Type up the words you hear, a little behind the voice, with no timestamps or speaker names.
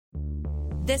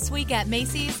This week at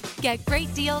Macy's, get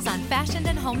great deals on fashion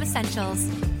and home essentials.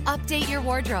 Update your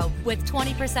wardrobe with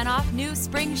 20% off new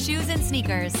spring shoes and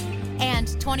sneakers.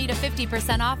 And 20 to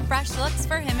 50% off fresh looks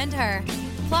for him and her.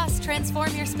 Plus,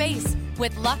 transform your space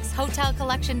with Luxe Hotel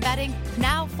Collection bedding,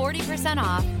 now 40%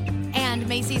 off. And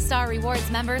Macy's Star Rewards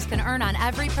members can earn on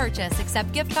every purchase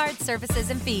except gift cards,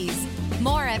 services, and fees.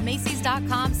 More at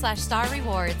Macys.com/Star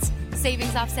Rewards.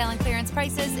 Savings off sale and clearance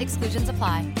prices. Exclusions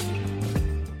apply.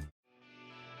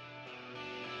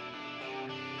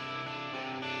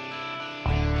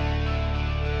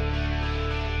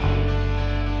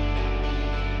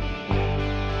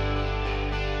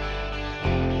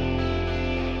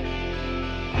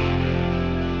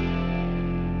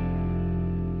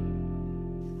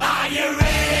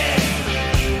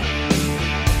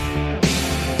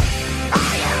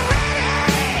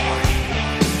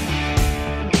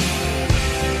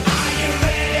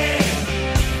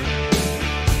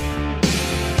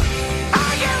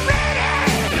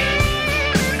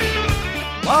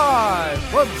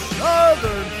 From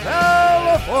Southern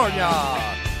California,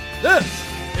 this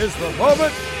is the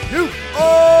moment you've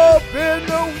all been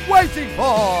waiting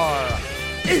for.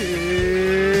 It's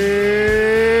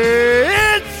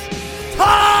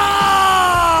time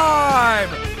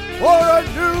for a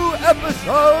new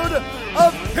episode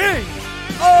of Kings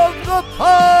of the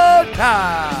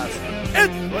Podcast.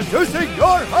 Introducing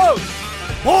your host,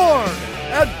 born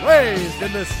and raised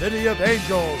in the City of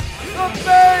Angels, the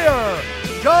Mayor,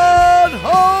 John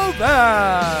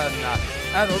Hovan,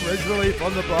 and originally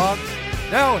from the Bronx,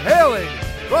 now hailing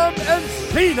from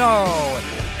Encino,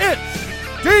 it's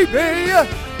DB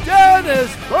Dennis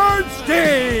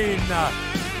Bernstein.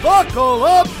 Buckle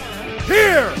up,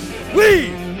 here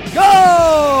we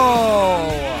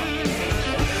go!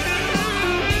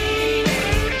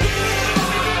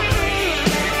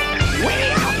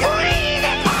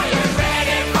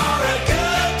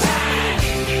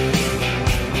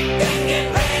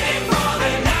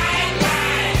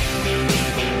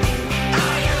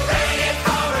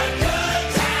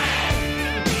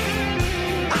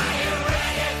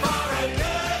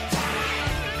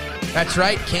 That's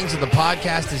right. Kings of the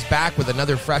Podcast is back with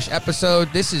another fresh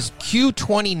episode. This is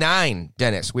Q29,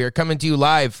 Dennis. We are coming to you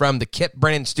live from the Kip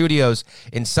Brennan Studios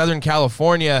in Southern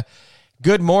California.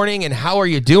 Good morning, and how are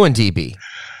you doing, DB?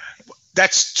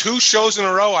 That's 2 shows in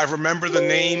a row. I remember the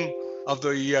name of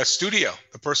the studio,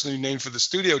 the person you named for the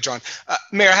studio, John.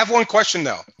 Mayor, I have one question,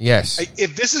 though. Yes.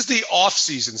 If this is the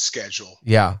off-season schedule,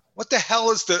 yeah, what the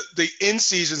hell is the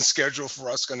in-season schedule for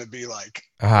us going to be like?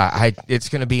 It's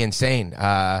going to be insane.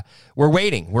 We're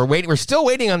waiting. We're still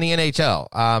waiting on the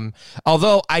NHL.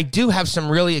 Although I do have some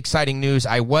really exciting news.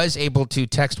 I was able to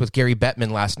text with Gary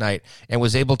Bettman last night and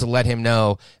was able to let him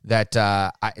know that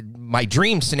my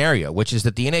dream scenario, which is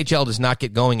that the NHL does not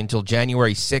get going until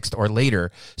January 6th or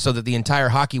later, so that the entire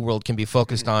hockey world can be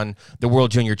focused on the World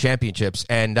Junior Championships.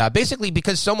 And basically,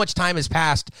 because so much time has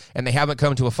passed and they haven't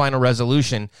come to a final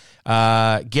resolution,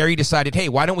 Gary decided, hey,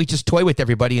 why don't we just toy with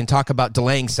everybody and talk about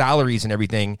delaying salaries and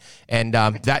everything, and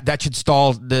that should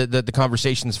stall the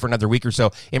conversations for another week or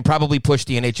so and probably push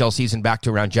the NHL season back to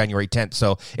around January 10th.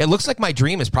 So it looks like my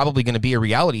dream is probably going to be a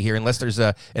reality here unless there's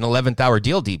an 11th hour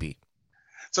deal, DB.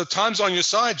 So time's on your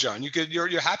side, John.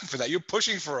 You're happy for that. You're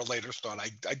pushing for a later start.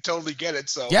 I totally get it.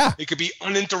 So yeah, it could be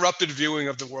uninterrupted viewing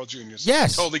of the World Juniors.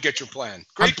 Yes, totally get your plan.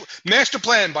 Great master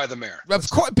plan by the mayor. Of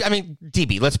course. I mean,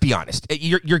 DB, let's be honest.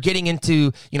 You're getting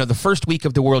into the first week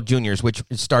of the World Juniors, which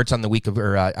starts on the week of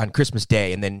on Christmas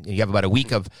Day, and then you have about a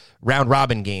week of round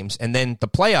robin games, and then the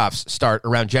playoffs start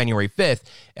around January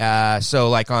 5th. So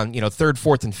like on 3rd,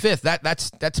 4th, and 5th,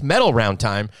 that's medal round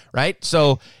time, right?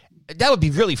 So that would be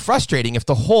really frustrating if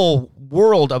the whole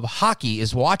world of hockey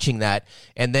is watching that,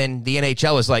 and then the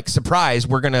NHL is like, surprise,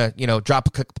 we're going to, drop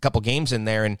a couple games in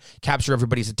there and capture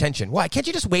everybody's attention. Why? Can't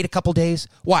you just wait a couple days?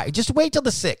 Why? Just wait till the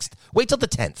 6th. Wait till the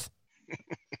 10th.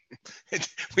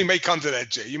 We may come to that,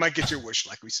 Jay. You might get your wish,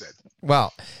 like we said.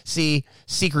 Well, see,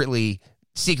 secretly,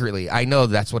 I know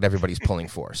that's what everybody's pulling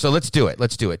for. So let's do it.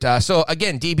 So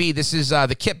again, DB, this is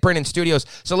the Kip Brennan Studios.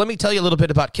 So let me tell you a little bit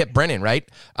about Kip Brennan, right?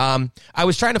 I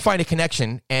was trying to find a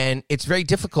connection, and it's very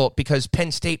difficult because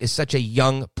Penn State is such a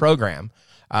young program.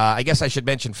 I guess I should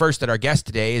mention first that our guest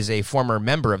today is a former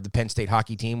member of the Penn State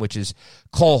hockey team, which is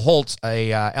Cole Holtz,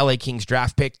 a LA Kings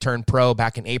draft pick, turned pro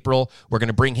back in April. We're going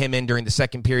to bring him in during the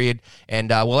second period, and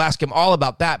we'll ask him all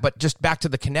about that. But just back to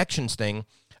the connections thing.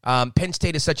 Penn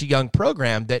State is such a young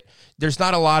program that there's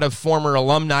not a lot of former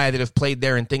alumni that have played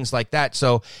there and things like that.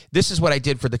 So this is what I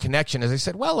did for the connection. As I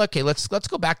said, well, okay, let's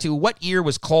go back to what year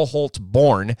was Cole Holtz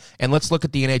born, and let's look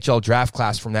at the NHL draft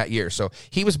class from that year. So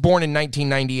he was born in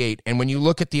 1998, and when you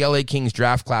look at the LA Kings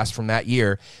draft class from that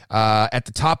year, at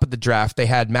the top of the draft, they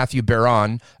had Matthew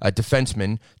Baron, a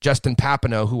defenseman, Justin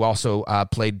Papineau, who also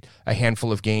played a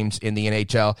handful of games in the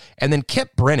NHL, and then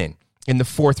Kip Brennan in the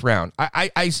 4th round.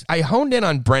 I honed in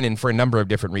on Brennan for a number of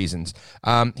different reasons.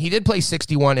 He did play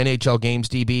 61 NHL games,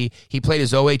 DB. He played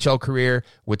his OHL career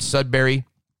with Sudbury,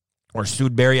 or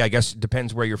Sudbury, I guess,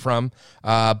 depends where you're from.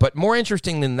 But more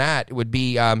interesting than that would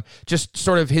be just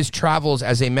sort of his travels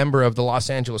as a member of the Los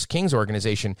Angeles Kings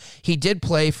organization. He did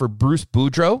play for Bruce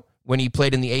Boudreau when he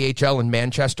played in the AHL in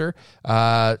Manchester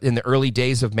in the early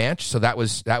days of Manch, so that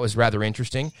was rather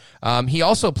interesting. He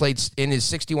also played in his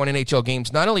 61 NHL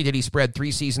games. Not only did he spread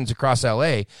 3 seasons across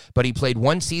LA, but he played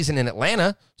 1 season in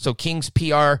Atlanta, so Kings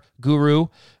PR guru.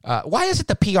 Why is it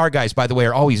the PR guys, by the way,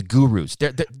 are always gurus?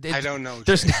 I don't know.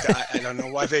 I don't know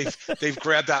why they've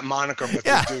grabbed that moniker, but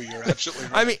they do. You're absolutely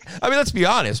right. I mean, let's be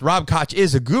honest. Rob Koch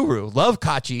is a guru. Love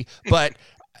Kochi, but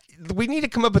we need to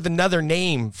come up with another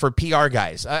name for PR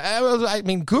guys. I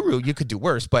mean, guru, you could do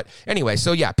worse. But anyway,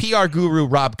 so yeah, PR guru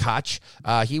Rob Koch.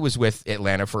 He was with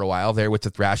Atlanta for a while there with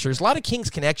the Thrashers. A lot of Kings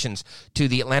connections to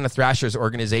the Atlanta Thrashers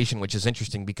organization, which is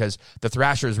interesting because the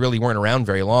Thrashers really weren't around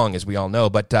very long, as we all know.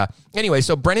 But anyway,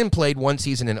 so Brennan played 1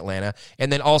 season in Atlanta.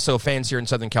 And then also fans here in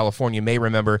Southern California may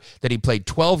remember that he played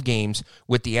 12 games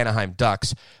with the Anaheim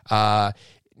Ducks.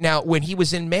 Now, when he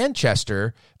was in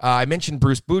Manchester, I mentioned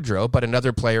Bruce Boudreau, but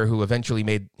another player who eventually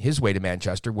made his way to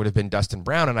Manchester would have been Dustin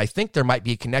Brown. And I think there might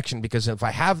be a connection because if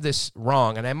I have this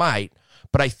wrong, and I might,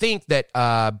 but I think that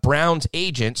Brown's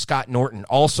agent, Scott Norton,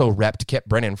 also repped Kip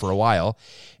Brennan for a while.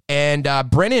 And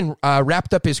Brennan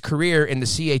wrapped up his career in the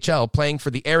CHL playing for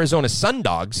the Arizona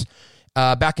Sundogs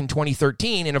back in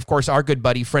 2013. And, of course, our good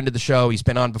buddy, friend of the show, he's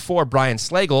been on before, Brian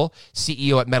Slagle,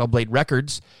 CEO at Metal Blade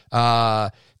Records,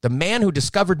 the man who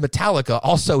discovered Metallica,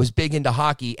 also is big into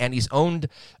hockey, and he's owned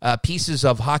pieces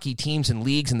of hockey teams and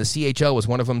leagues, and the CHL was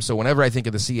one of them. So whenever I think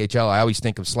of the CHL, I always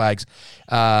think of Slags.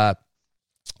 And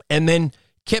then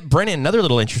Kip Brennan, another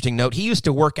little interesting note, he used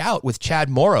to work out with Chad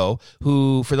Morrow,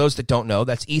 who, for those that don't know,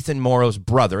 that's Ethan Morrow's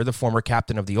brother, the former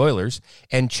captain of the Oilers.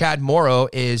 And Chad Morrow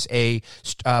is a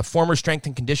former strength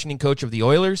and conditioning coach of the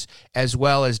Oilers, as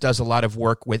well as does a lot of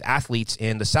work with athletes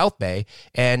in the South Bay.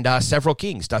 And several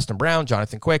Kings, Dustin Brown,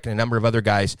 Jonathan Quick, and a number of other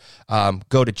guys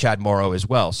go to Chad Morrow as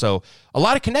well. So a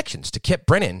lot of connections to Kip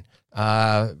Brennan.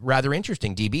 Rather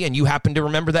interesting, DB, and you happen to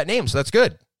remember that name, so that's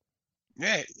good.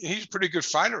 Yeah, he's a pretty good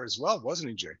fighter as well, wasn't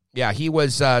he, Jay? Yeah, he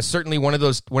was certainly one of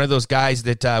those guys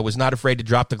that was not afraid to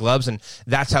drop the gloves, and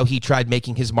that's how he tried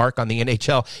making his mark on the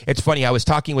NHL. It's funny, I was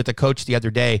talking with the coach the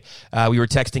other day. We were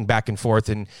texting back and forth,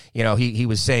 and he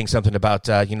was saying something about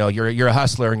you're a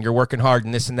hustler and you're working hard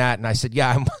and this and that, and I said,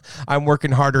 yeah, I'm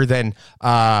working harder than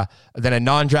a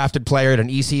non-drafted player at an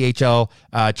ECHL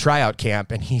tryout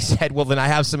camp, and he said, well, then I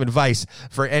have some advice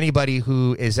for anybody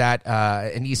who is at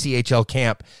an ECHL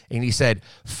camp, and he said,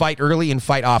 fight early and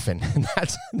fight often. And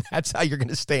that's how you're going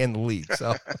to stay in the league.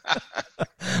 So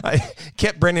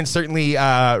Kip Brennan certainly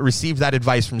received that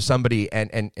advice from somebody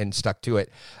and stuck to it.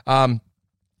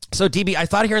 So, DB, I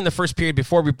thought here in the first period,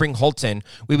 before we bring Holtz in,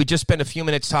 we would just spend a few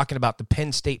minutes talking about the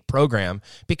Penn State program,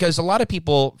 because a lot of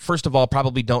people, first of all,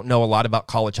 probably don't know a lot about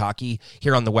college hockey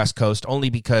here on the West Coast, only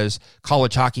because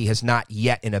college hockey has not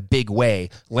yet in a big way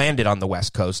landed on the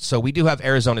West Coast. So we do have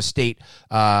Arizona State,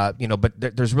 but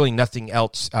there's really nothing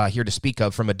else here to speak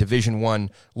of from a Division I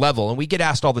level. And we get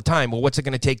asked all the time, well, what's it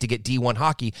going to take to get D1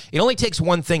 hockey? It only takes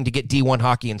one thing to get D1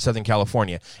 hockey in Southern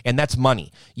California, and that's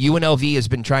money. UNLV has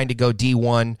been trying to go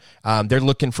D1. They're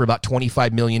looking for about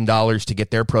 $25 million to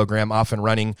get their program off and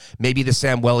running. Maybe the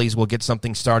Samuelis will get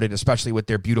something started, especially with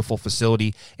their beautiful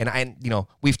facility. And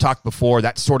we've talked before,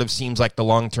 that sort of seems like the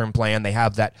long-term plan. They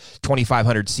have that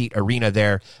 2,500 seat arena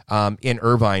there in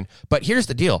Irvine. But here's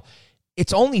the deal.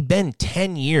 It's only been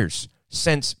 10 years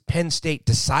since Penn State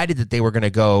decided that they were going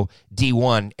to go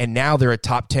D1, and now they're a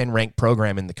top 10 ranked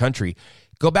program in the country.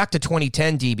 Go back to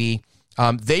 2010, DB.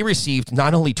 They received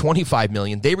not only $25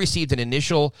 million, they received an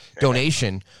initial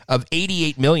donation of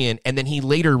 $88 million, and then he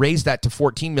later raised that to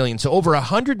 $14 million. So over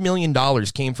 $100 million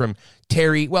came from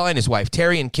Terry, and his wife,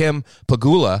 Terry and Kim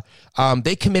Pegula,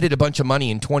 they committed a bunch of money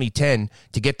in 2010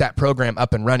 to get that program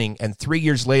up and running. And 3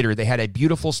 years later, they had a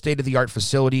beautiful state-of-the-art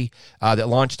facility that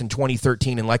launched in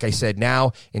 2013. And like I said,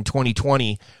 now in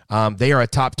 2020, they are a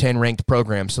top 10 ranked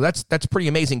program. So that's pretty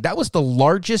amazing. That was the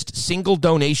largest single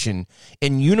donation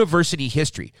in university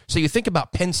history. So you think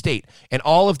about Penn State and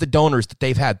all of the donors that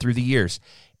they've had through the years.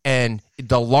 And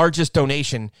the largest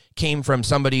donation came from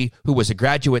somebody who was a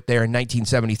graduate there in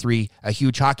 1973, a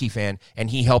huge hockey fan,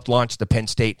 and he helped launch the Penn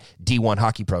State D1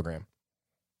 hockey program.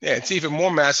 Yeah, it's even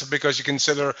more massive because you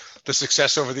consider the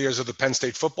success over the years of the Penn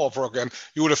State football program.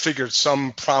 You would have figured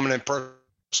some prominent person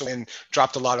and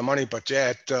dropped a lot of money, but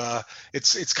yeah,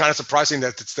 it's kind of surprising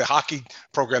that it's the hockey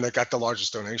program that got the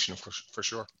largest donation, for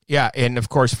sure. Yeah, and of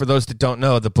course, for those that don't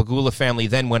know, the Pegula family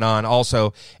then went on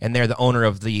also, and they're the owner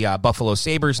of the Buffalo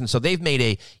Sabres, and so they've made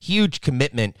a huge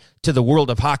commitment to the world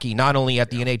of hockey, not only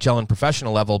at the NHL and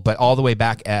professional level, but all the way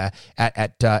back at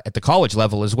the college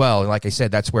level as well. And like I said,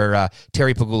 that's where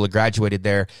Terry Pegula graduated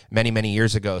there many, many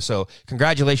years ago. So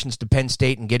congratulations to Penn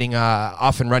State and getting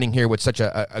off and running here with such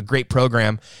a great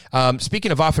program.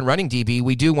 Speaking of off and running, DB,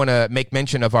 we do want to make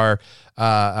mention of our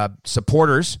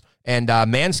supporters. And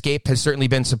Manscaped has certainly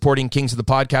been supporting Kings of the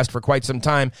Podcast for quite some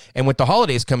time. And with the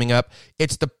holidays coming up,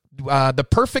 it's the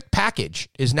perfect package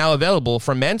is now available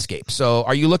from Manscaped. So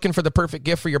are you looking for the perfect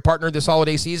gift for your partner this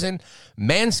holiday season?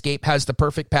 Manscaped has the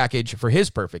perfect package for his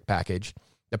perfect package.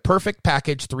 The Perfect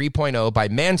Package 3.0 by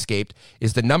Manscaped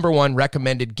is the #1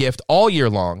 recommended gift all year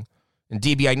long. And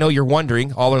DB, I know you're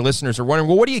wondering, all our listeners are wondering,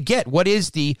 well, what do you get? What is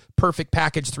the Perfect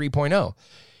Package 3.0?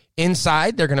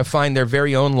 Inside, they're going to find their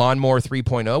very own Lawnmower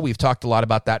 3.0. We've talked a lot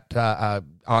about that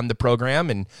on the program,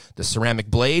 and the ceramic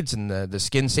blades and the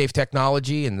skin-safe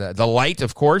technology and the light,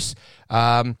 of course.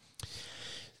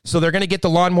 So they're going to get the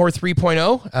Lawnmower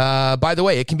 3.0. By the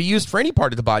way, it can be used for any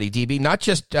part of the body, DB, not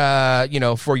just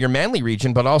for your manly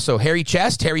region, but also hairy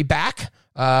chest, hairy back.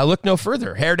 Look no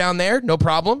further. Hair down there, no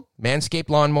problem. Manscaped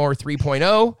Lawnmower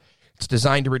 3.0. It's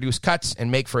designed to reduce cuts and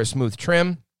make for a smooth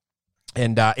trim.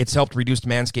 And it's helped reduce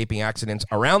manscaping accidents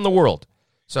around the world.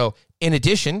 So in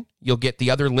addition, you'll get the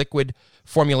other liquid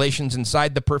formulations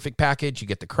inside the Perfect Package. You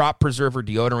get the Crop Preserver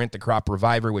deodorant, the Crop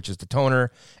Reviver, which is the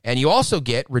toner. And you also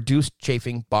get reduced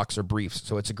chafing boxer briefs.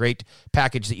 So it's a great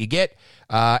package that you get.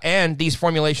 And these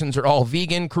formulations are all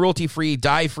vegan, cruelty-free,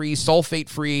 dye-free,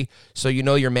 sulfate-free. So you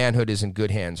know your manhood is in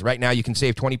good hands. Right now you can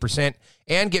save 20%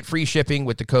 and get free shipping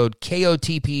with the code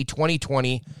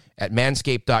KOTP2020 at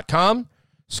manscaped.com.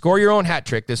 Score your own hat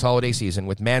trick this holiday season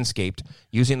with Manscaped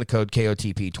using the code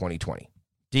KOTP2020.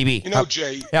 DB,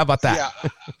 Jay, how about that?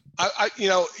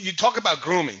 Yeah, you talk about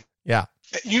grooming. Yeah.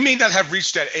 You may not have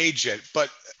reached that age yet, but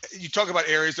you talk about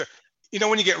areas that,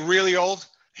 when you get really old,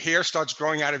 hair starts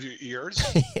growing out of your ears.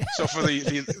 Yeah. So for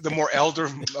the more elder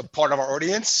part of our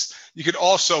audience, you could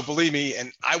also, believe me,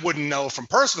 and I wouldn't know from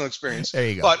personal experience, there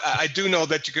you go. But I do know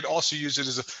that you could also use it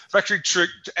as a factory trick,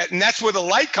 and that's where the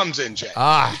light comes in, Jay.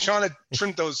 You're trying to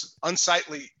trim those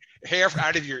unsightly hair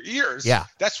out of your ears. Yeah.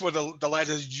 That's where the light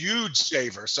is a huge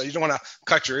saver. So you don't want to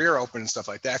cut your ear open and stuff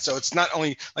like that. So it's not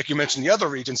only, like you mentioned, the other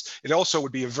regions, it also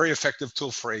would be a very effective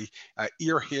tool for a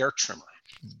ear hair trimmer.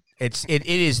 It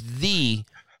is the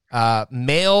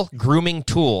male grooming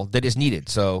tool that is needed.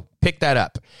 So pick that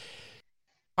up.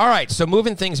 All right, so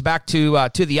moving things back to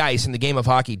the ice in the game of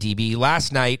hockey, DB.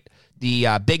 Last night, the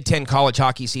Big Ten college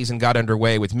hockey season got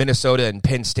underway with Minnesota and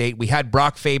Penn State. We had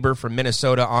Brock Faber from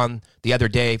Minnesota on the other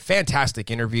day. Fantastic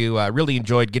interview. Really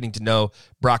enjoyed getting to know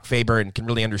Brock Faber and can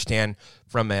really understand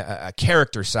from a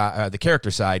character side, the character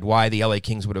side, why the LA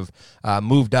Kings would have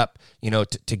moved up,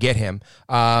 to get him.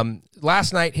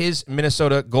 Last night, his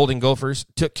Minnesota Golden Gophers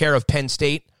took care of Penn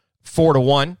State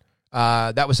 4-1.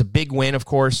 That was a big win, of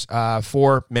course,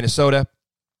 for Minnesota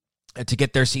to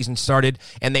get their season started,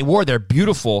 and they wore their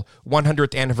beautiful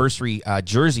 100th anniversary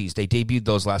jerseys. They debuted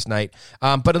those last night.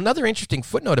 But another interesting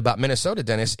footnote about Minnesota,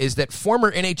 Dennis, is that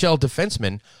former NHL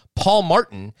defenseman Paul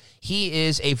Martin, he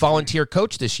is a volunteer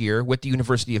coach this year with the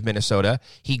University of Minnesota.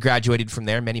 He graduated from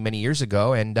there many, many years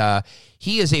ago, and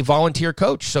he is a volunteer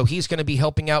coach, so he's going to be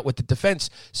helping out with the defense.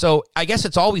 So I guess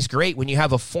it's always great when you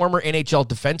have a former NHL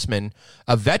defenseman,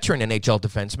 a veteran NHL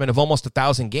defenseman of almost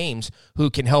 1,000 games, who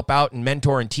can help out and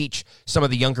mentor and teach some of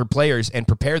the younger players and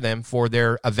prepare them for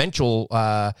their eventual,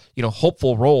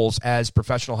 hopeful roles as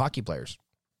professional hockey players.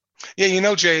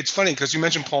 Yeah, Jay, it's funny because you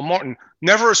mentioned Paul Martin,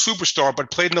 never a superstar,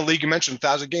 but played in the league. You mentioned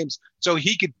 1,000 games, so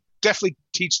he could definitely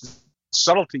teach the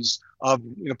subtleties of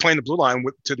playing the blue line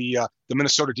to the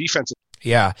Minnesota defense.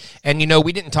 Yeah. And,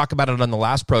 we didn't talk about it on the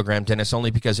last program, Dennis,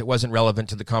 only because it wasn't relevant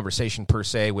to the conversation per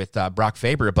se with Brock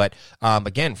Faber. But,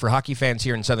 again, for hockey fans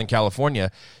here in Southern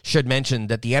California, should mention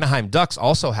that the Anaheim Ducks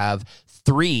also have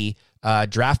 3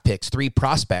 draft picks, 3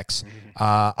 prospects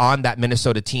on that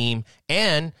Minnesota team.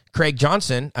 And Craig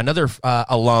Johnson, another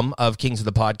alum of Kings of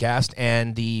the Podcast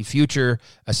and the future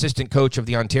assistant coach of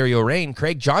the Ontario Reign,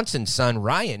 Craig Johnson's son,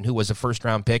 Ryan, who was a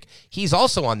first-round pick, he's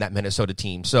also on that Minnesota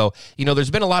team. So,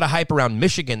 there's been a lot of hype around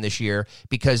Michigan this year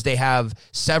because they have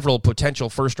several potential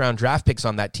first-round draft picks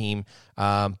on that team.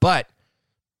 But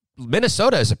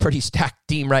Minnesota is a pretty stacked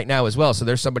team right now as well, so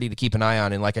there's somebody to keep an eye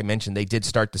on. And like I mentioned, they did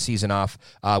start the season off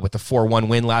with a 4-1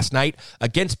 win last night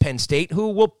against Penn State, who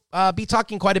we'll be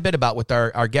talking quite a bit about with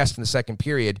our guest in the second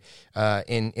period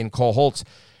in Cole Holtz.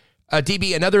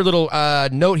 DB, another little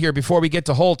note here before we get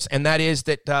to Holtz, and that is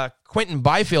that Quentin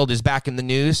Byfield is back in the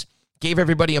news. Gave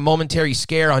everybody a momentary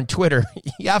scare on Twitter.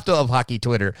 You have to love hockey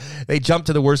Twitter. They jumped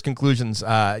to the worst conclusions,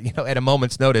 at a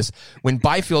moment's notice. When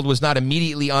Byfield was not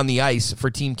immediately on the ice for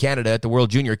Team Canada at the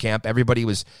World Junior Camp, everybody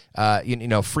was,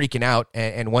 freaking out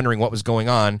and wondering what was going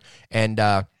on.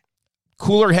 And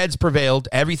cooler heads prevailed.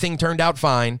 Everything turned out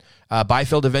fine.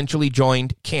 Byfield eventually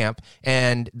joined camp,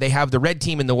 and they have the red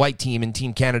team and the white team in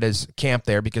Team Canada's camp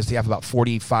there because they have about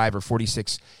 45 or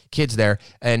 46 kids there.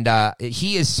 And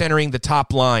he is centering the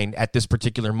top line at this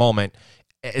particular moment.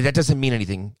 That doesn't mean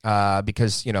anything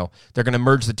because, they're going to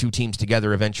merge the 2 teams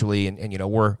together eventually. And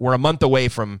we're a month away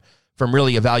from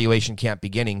really evaluation camp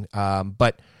beginning.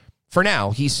 But for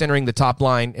now, he's centering the top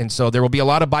line. And so there will be a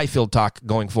lot of Byfield talk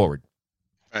going forward.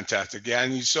 Fantastic. Yeah,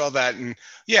 and you saw that. And,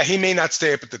 yeah, he may not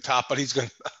stay up at the top, but he's going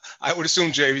to – I would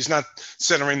assume, Jay, if he's not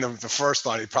centering the first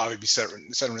line, he'd probably be centering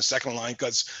the second line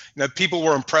because, people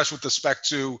were impressed with respect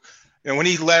to – when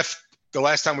he left the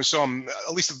last time we saw him,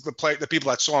 at least the people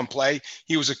that saw him play,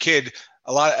 he was a kid.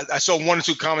 I saw 1 or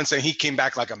 2 comments saying he came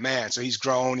back like a man. So he's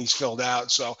grown, he's filled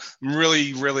out. So I'm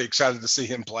really, really excited to see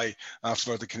him play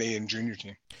for the Canadian junior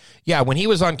team. Yeah, when he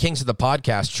was on Kings of the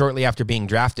Podcast shortly after being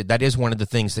drafted, that is one of the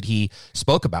things that he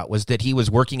spoke about was that he was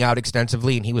working out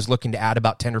extensively and he was looking to add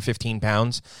about 10 or 15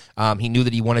 pounds. He knew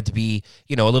that he wanted to be,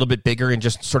 a little bit bigger and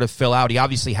just sort of fill out. He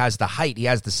obviously has the height, he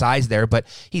has the size there, but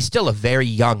he's still a very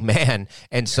young man.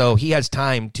 And so he has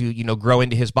time to, grow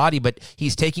into his body, but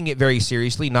he's taking it very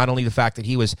seriously. Not only the fact that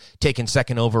he was taken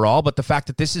second overall, but the fact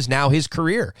that this is now his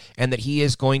career and that he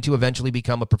is going to eventually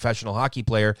become a professional hockey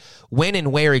player. When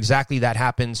and where exactly that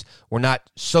happens, we're not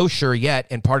so sure yet,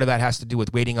 and part of that has to do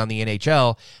with waiting on the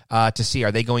NHL to see,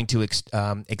 are they going to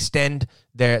extend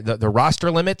the roster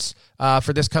limits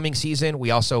for this coming season?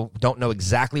 We also don't know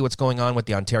exactly what's going on with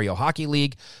the Ontario Hockey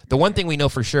League. The one thing we know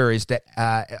for sure is that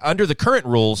under the current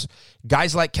rules,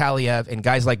 guys like Kaliev and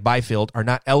guys like Byfield are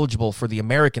not eligible for the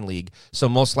American League. So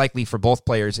most likely for both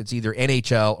players, it's either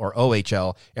NHL or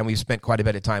OHL, and we've spent quite a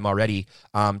bit of time already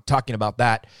talking about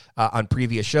that on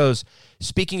previous shows.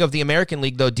 Speaking of the American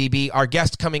League, though, DB, our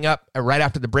guest coming up right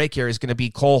after the break here is going to be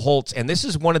Cole Holtz, and this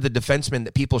is one of the defensemen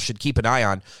that people should keep an eye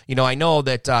on. I know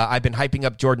that I've been hyping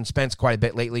up Jordan Spence quite a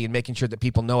bit lately and making sure that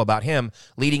people know about him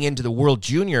leading into the World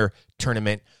Junior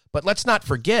Tournament. But let's not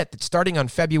forget that starting on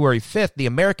February 5th, the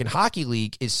American Hockey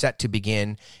League is set to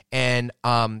begin, and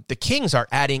the Kings are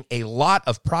adding a lot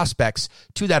of prospects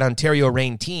to that Ontario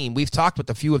Reign team. We've talked with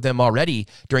a few of them already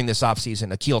during this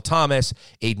offseason: Akil Thomas,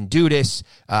 Aiden Dudas,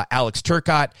 Alex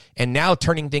Turcotte, and now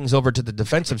turning things over to the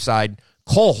defensive side,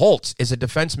 Cole Holtz is a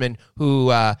defenseman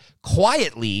who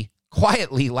quietly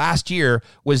last year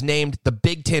was named the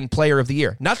Big Ten Player of the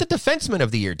Year. Not the Defenseman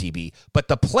of the Year, DB, but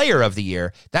the Player of the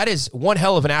Year. That is one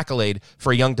hell of an accolade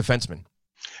for a young defenseman.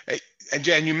 Hey, and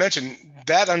Jan, you mentioned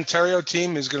that Ontario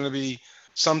team is going to be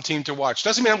some team to watch.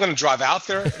 Doesn't mean I'm going to drive out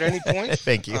there at any point.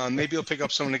 Thank you. Maybe I'll pick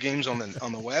up some of the games on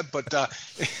the web, but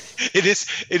it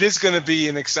is going to be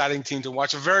an exciting team to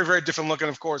watch. A very, very different look, and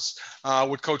of course,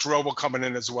 with Coach Robo coming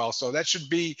in as well. So that should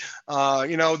be,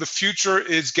 the future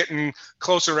is getting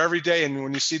closer every day. And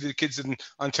when you see the kids in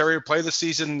Ontario play the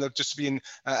season, that'll just be an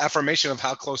affirmation of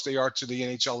how close they are to the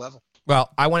NHL level.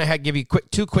 Well, I want to give you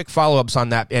two quick follow-ups on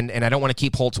that, and I don't want to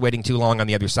keep Holtz waiting too long on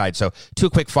the other side. So 2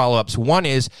 quick follow-ups. One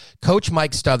is Coach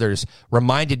Mike Stothers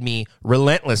reminded me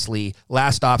relentlessly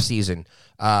last offseason,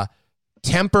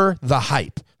 temper the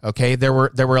hype, okay? There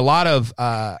were a lot of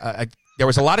there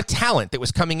was a lot of talent that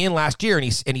was coming in last year,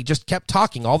 and he just kept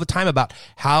talking all the time about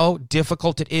how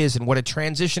difficult it is and what a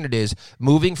transition it is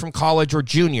moving from college or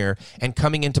junior and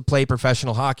coming into play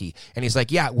professional hockey. And he's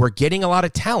like, yeah, we're getting a lot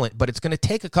of talent, but it's going to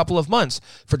take a couple of months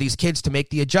for these kids to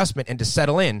make the adjustment and to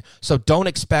settle in. So don't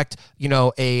expect,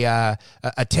 a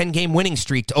 10-game winning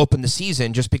streak to open the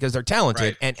season just because they're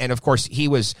talented. Right. And of course, he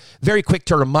was very quick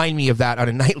to remind me of that on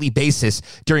a nightly basis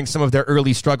during some of their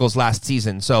early struggles last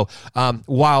season. So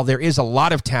while there is a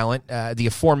lot of talent, the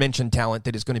aforementioned talent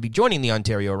that is going to be joining the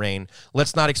Ontario Reign,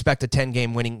 let's not expect a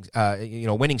 10-game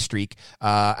winning streak.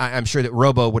 I'm sure that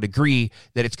Robo would agree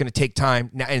that it's going to take time.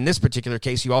 Now, in this particular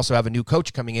case, you also have a new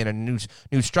coach coming in and a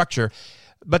new structure.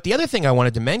 But the other thing I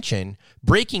wanted to mention,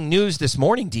 breaking news this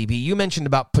morning, DB, you mentioned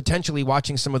about potentially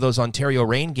watching some of those Ontario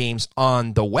Reign games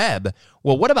on the web.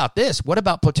 Well, what about this? What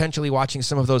about potentially watching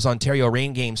some of those Ontario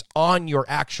Reign games on your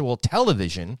actual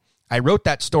television? I wrote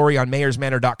that story on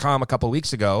mayorsmanor.com a couple of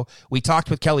weeks ago. We talked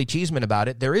with Kelly Cheeseman about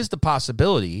it. There is the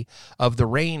possibility of the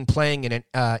Reign playing in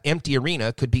an empty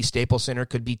arena, could be Staples Center,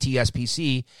 could be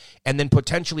TSPC, and then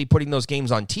potentially putting those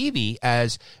games on TV,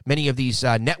 as many of these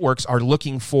networks are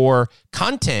looking for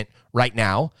content right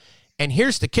now. And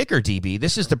here's the kicker, DB.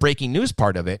 This is the breaking news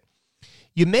part of it.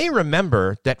 You may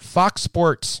remember that Fox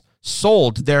Sports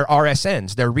sold their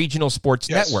RSNs, their regional sports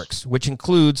networks, which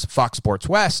includes Fox Sports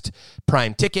West,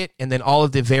 Prime Ticket, and then all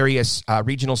of the various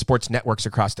regional sports networks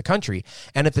across the country.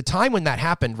 And at the time when that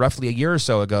happened, roughly a year or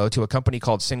so ago, to a company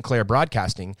called Sinclair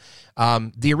Broadcasting,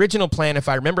 the original plan, if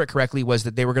I remember it correctly, was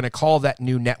that they were going to call that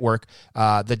new network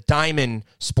the Diamond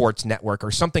Sports Network or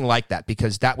something like that,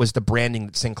 because that was the branding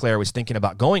that Sinclair was thinking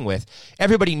about going with.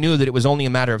 Everybody knew that it was only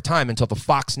a matter of time until the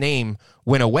Fox name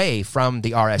went away from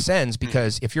the RSNs,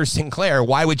 because if you're Sinclair,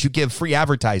 why would you give free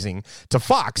advertising to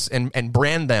Fox and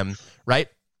brand them, right?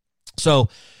 So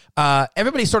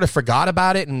everybody sort of forgot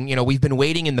about it, and we've been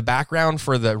waiting in the background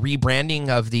for the rebranding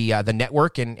of the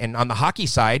network. And on the hockey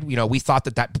side, we thought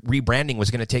that rebranding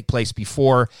was going to take place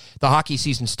before the hockey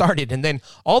season started. And then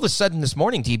all of a sudden this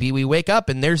morning, DB, we wake up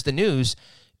and there's the news: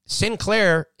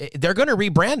 Sinclair, they're going to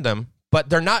rebrand them, but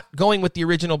they're not going with the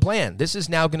original plan. This is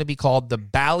now going to be called the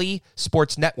Bally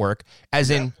Sports Network, as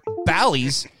in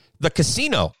Bally's, the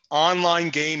casino. Online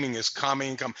gaming is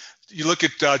coming. You look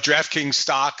at DraftKings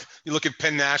stock, you look at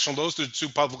Penn National, those are two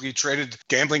publicly traded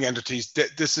gambling entities.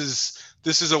 This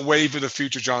is a wave of the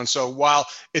future, John. So while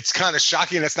it's kind of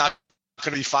shocking that's not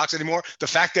going to be Fox anymore, the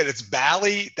fact that it's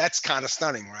Bally, that's kind of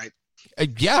stunning, right?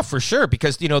 Yeah, for sure.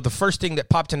 Because, the first thing that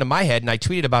popped into my head, and I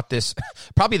tweeted about this,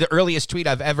 probably the earliest tweet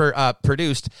I've ever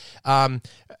produced.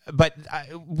 But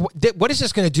what is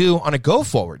this going to do on a go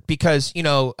forward? Because,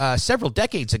 several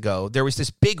decades ago, there was this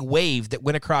big wave that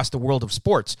went across the world of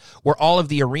sports where all of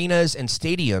the arenas and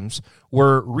stadiums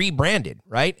were rebranded,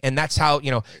 right? And that's how,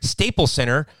 Staples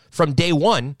Center from day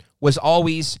one was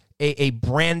always a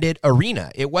branded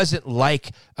arena. It wasn't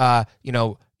like,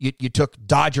 you took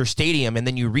Dodger Stadium and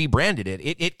then you rebranded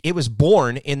it. It was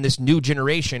born in this new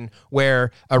generation where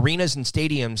arenas and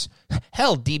stadiums,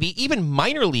 hell, DB, even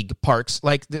minor league parks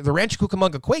like the Rancho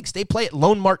Cucamonga Quakes, they play at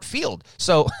Lone Mart Field.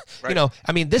 So, right.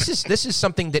 This is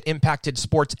something that impacted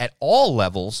sports at all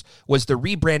levels, was the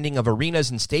rebranding of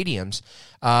arenas and stadiums.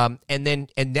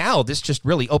 And now this just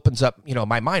really opens up,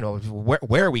 my mind.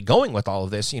 Where are we going with all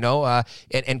of this?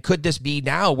 And could this be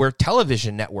now where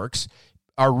television networks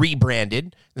are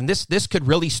rebranded, and this could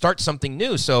really start something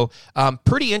new. So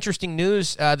pretty interesting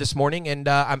news this morning, and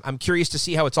I'm curious to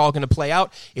see how it's all going to play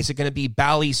out. Is it going to be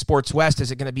Bally Sports West?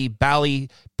 Is it going to be Bally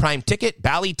Prime Ticket,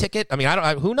 Bally Ticket?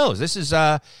 Who knows? This is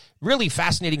really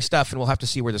fascinating stuff, and we'll have to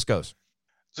see where this goes.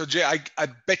 So, Jay, I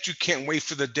bet you can't wait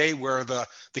for the day where the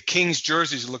Kings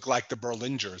jerseys look like the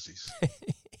Berlin jerseys.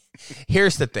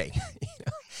 Here's the thing.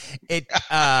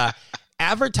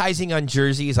 Advertising on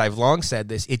jerseys, I've long said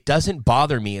this, it doesn't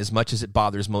bother me as much as it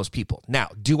bothers most people. Now,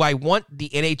 do I want the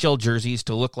NHL jerseys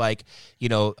to look like,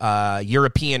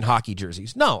 European hockey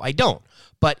jerseys? No, I don't.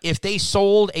 But if they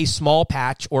sold a small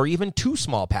patch or even two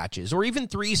small patches or even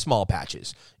three small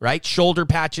patches, right? Shoulder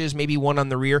patches, maybe one on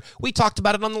the rear. We talked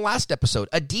about it on the last episode.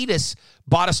 Adidas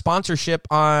bought a sponsorship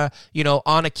on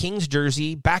a Kings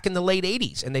jersey back in the late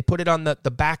 80s, and they put it on the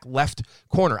back left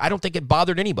corner. I don't think it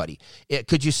bothered anybody.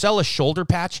 Could you sell a shoulder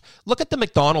patch? Look at the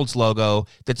McDonald's logo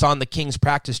that's on the Kings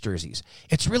practice jerseys.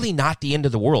 It's really not the end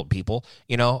of the world, people.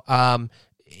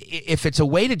 If it's a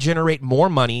way to generate more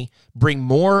money, bring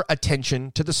more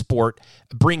attention to the sport,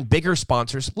 bring bigger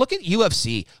sponsors. Look at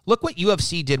UFC. Look what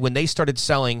UFC did when they started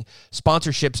selling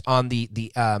sponsorships on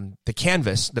the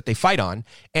canvas that they fight on,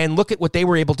 and look at what they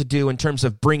were able to do in terms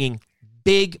of bringing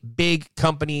big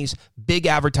companies, big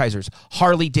advertisers,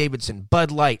 Harley Davidson,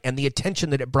 Bud Light, and the attention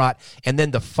that it brought. And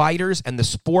then the fighters and the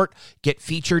sport get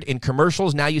featured in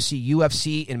commercials. Now you see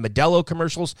UFC in Modelo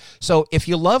commercials. So if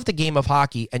you love the game of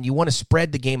hockey and you want to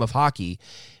spread the game of hockey,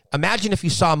 imagine if you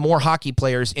saw more hockey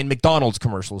players in McDonald's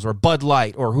commercials or Bud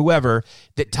Light or whoever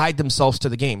that tied themselves to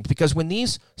the game. Because when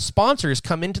these sponsors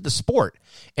come into the sport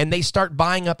and they start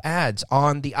buying up ads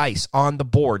on the ice, on the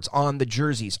boards, on the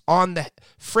jerseys, on the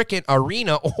frickin'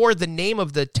 arena or the name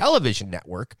of the television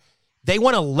network, they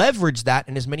want to leverage that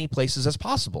in as many places as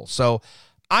possible. So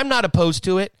I'm not opposed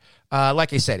to it.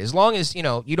 Like I said, as long as, you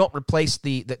don't replace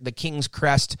the King's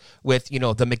crest with,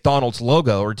 the McDonald's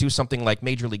logo or do something like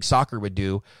Major League Soccer would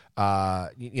do,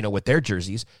 with their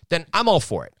jerseys, then I'm all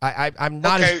for it. I'm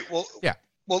not. Okay. Yeah.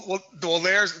 Well,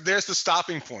 there's the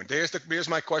stopping point. Here's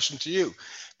my question to you.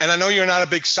 And I know you're not a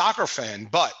big soccer fan,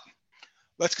 but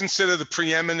let's consider the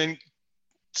preeminent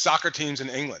soccer teams in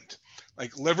England,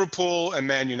 like Liverpool and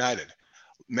Man United.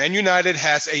 Man United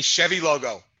has a Chevy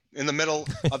logo in the middle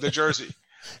of their jersey.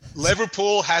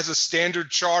 Liverpool has a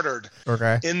Standard Chartered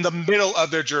in the middle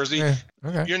of their jersey. Yeah.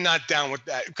 Okay. You're not down with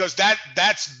that because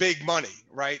that's big money,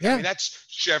 right? Yeah. I mean, that's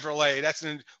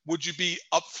Chevrolet. Would you be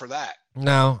up for that?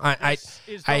 No, I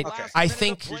think, I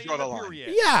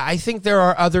think there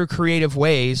are other creative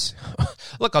ways.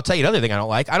 Look, I'll tell you another thing I don't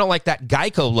like. I don't like that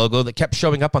Geico logo that kept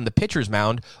showing up on the pitcher's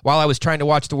mound while I was trying to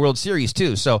watch the World Series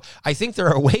too. So I think there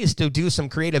are ways to do some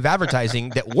creative advertising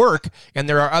that work, and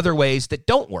there are other ways that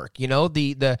don't work.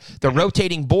 The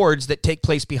rotating boards that take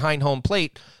place behind home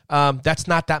plate. That's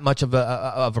not that much of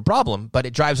a problem, but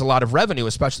it drives a lot of revenue,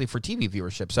 especially for TV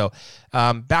viewership. So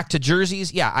back to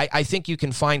jerseys. Yeah, I think you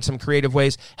can find some creative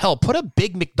ways. Hell, put a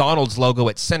big McDonald's logo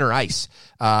at center ice.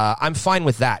 I'm fine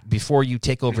with that before you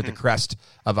take over the crest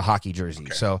of a hockey jersey.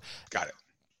 Okay. So got it.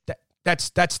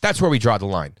 That's where we draw the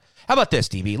line. How about this,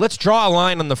 DB? Let's draw a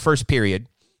line on the first period.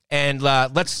 And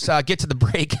let's get to the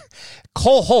break.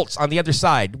 Cole Holtz on the other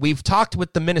side. We've talked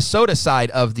with the Minnesota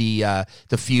side of the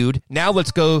feud. Now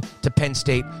let's go to Penn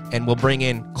State, and we'll bring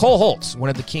in Cole Holtz, one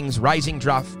of the Kings' rising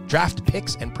draft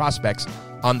picks and prospects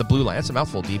on the blue line. That's a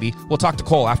mouthful, DB. We'll talk to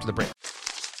Cole after the break.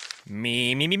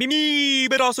 Me,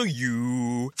 but also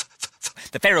you.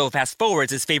 The Pharaoh fast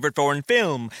forwards his favorite foreign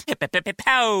film,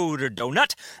 Powder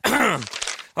Donut.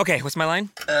 Okay, what's my line?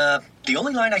 The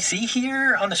only line I see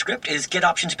here on the script is get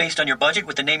options based on your budget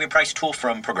with the Name Your Price tool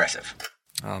from Progressive.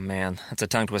 Oh man, that's a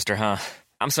tongue twister, huh?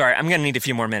 I'm sorry, I'm gonna need a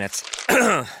few more minutes.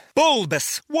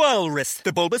 Bulbous Walrus,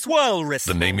 the Bulbous Walrus.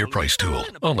 The Name Your Price tool,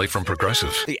 only from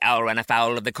Progressive. The owl ran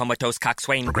afoul of the comatose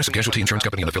coxswain. Progressive Casualty Insurance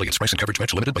Company and affiliates. Price and coverage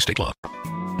match limited by state law.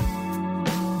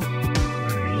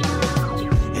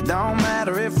 It don't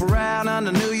matter if we're out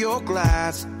under New York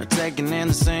lights or taking in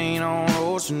the scene on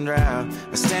Ocean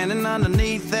Drive or standing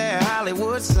underneath that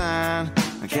Hollywood sign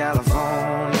in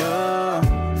California.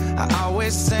 I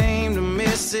always seem to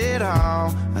miss it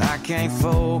all. I can't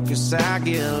focus, I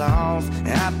get lost, and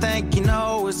I think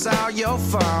it's all your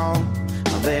fault.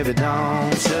 Oh, baby,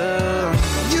 don't you?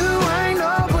 You ain't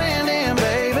no blending,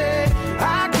 baby.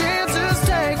 I can't just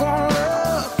take one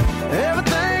look.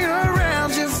 Everything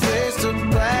around you fades to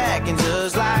black, and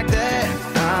just like that,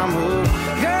 I'm hooked.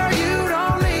 Girl, you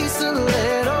don't need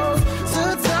stilettos to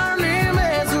turn them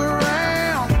heads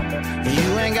around.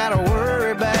 You ain't gotta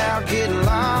worry about getting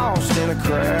lost in a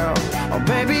crowd. Oh,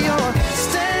 baby, you're a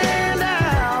standout.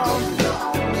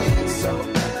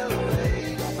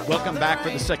 Welcome back for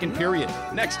the second period.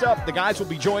 Next up, the guys will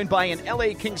be joined by an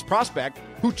LA Kings prospect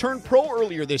who turned pro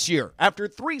earlier this year after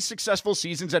 3 successful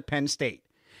seasons at Penn State.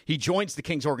 He joins the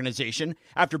Kings organization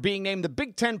after being named the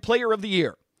Big Ten Player of the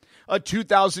Year, a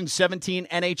 2017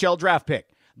 NHL draft pick.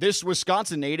 This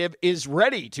Wisconsin native is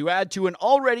ready to add to an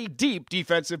already deep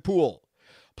defensive pool.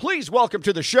 Please welcome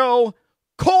to the show,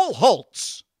 Cole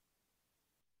Holtz.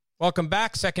 Welcome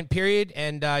back, second period,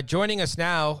 and joining us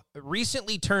now,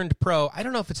 recently turned pro. I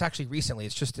don't know if it's actually recently.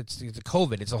 It's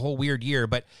COVID. It's a whole weird year,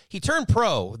 but he turned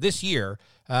pro this year.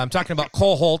 I'm talking about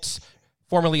Cole Holtz,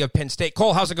 formerly of Penn State.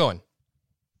 Cole, how's it going?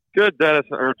 Good, Dennis,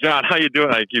 or John. How you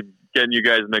doing? I keep getting you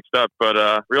guys mixed up, but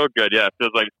real good. Yeah, it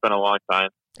feels like it's been a long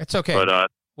time. It's okay. But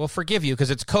we'll forgive you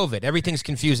because it's COVID. Everything's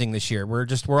confusing this year. We're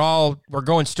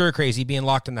going stir crazy being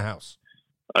locked in the house.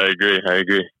 I agree.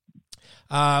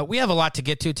 We have a lot to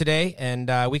get to today,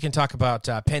 and we can talk about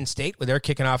Penn State, where they're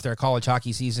kicking off their college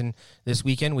hockey season this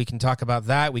weekend. We can talk about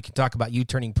that. We can talk about you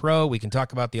turning pro. We can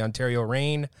talk about the Ontario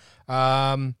Reign.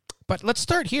 But let's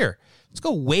start here. Let's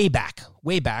go way back.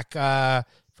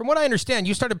 From what I understand,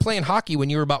 you started playing hockey when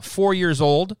you were about 4 years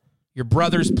old. Your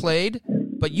brothers played,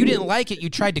 but you didn't like it. You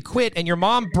tried to quit, and your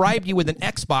mom bribed you with an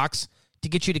Xbox to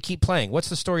get you to keep playing. What's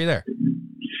the story there?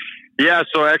 Yeah,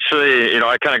 so actually,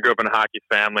 I kind of grew up in a hockey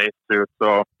family too.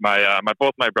 So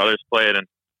both my brothers played, and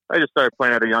I just started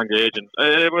playing at a young age, and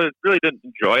really didn't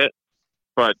enjoy it.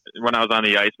 But when I was on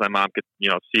the ice, my mom could,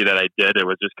 see that I did. It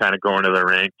was just kind of going to the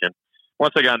rink, and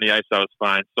once I got on the ice, I was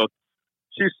fine. So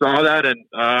she saw that, and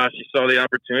she saw the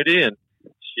opportunity, and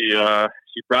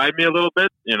she bribed me a little bit,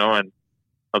 and I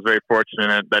was very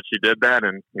fortunate that she did that,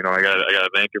 and I got to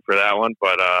thank her for that one.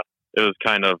 But it was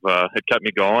kind of it kept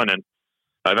me going, and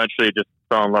I eventually just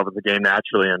fell in love with the game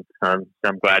naturally, and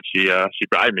I'm glad she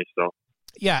bribed me. So.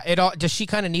 Yeah, does she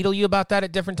kind of needle you about that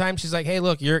at different times? She's like, "Hey,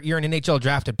 look, you're an NHL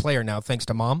drafted player now, thanks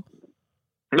to Mom."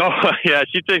 No, yeah,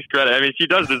 she takes credit. I mean, she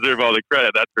does deserve all the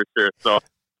credit, that's for sure. So,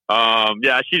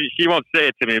 yeah, she won't say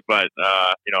it to me, but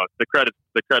the credit's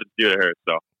due to her.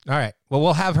 So. All right. Well,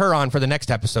 we'll have her on for the next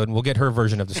episode, and we'll get her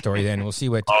version of the story then. We'll see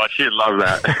what... Oh, she'd love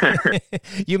that.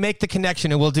 You make the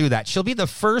connection, and we'll do that. She'll be the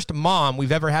first mom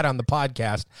we've ever had on the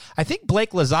podcast. I think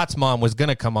Blake Lazat's mom was going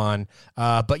to come on.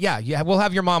 But, yeah, we'll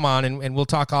have your mom on, and we'll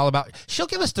talk all about... She'll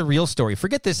give us the real story.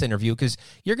 Forget this interview, because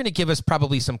you're going to give us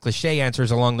probably some cliche answers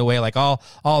along the way, like all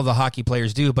the hockey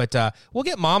players do. But we'll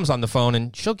get moms on the phone,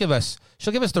 and she'll give us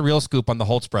the real scoop on the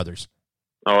Holtz brothers.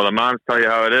 Oh, the moms tell you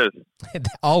how it is.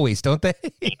 Always, don't they?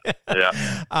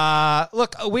 Yeah.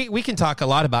 Look, we can talk a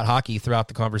lot about hockey throughout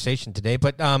the conversation today,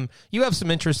 but you have some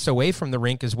interests away from the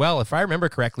rink as well. If I remember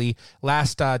correctly,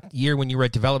 last year when you were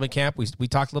at development camp, we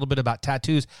talked a little bit about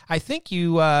tattoos. I think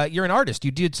you're an artist. You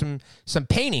did some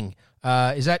painting.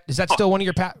 Is that still one of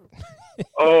your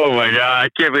Oh my God, I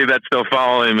can't believe that's still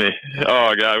following me.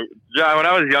 Oh God, John, when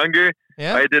I was younger,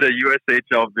 I did a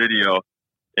USHL video,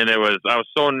 and I was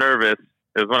so nervous.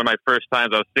 It was one of my first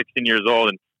times. I was 16 years old,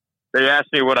 and they asked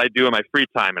me what I do in my free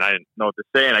time, and I didn't know what to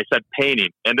say, and I said painting.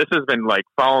 And this has been,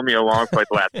 following me along for,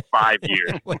 the last 5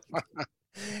 years.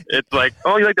 It's like,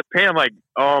 oh, you like to paint? I'm like,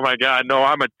 oh, my God, no,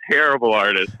 I'm a terrible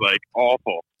artist,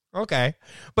 awful. Okay.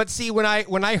 But see, when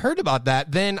I heard about that,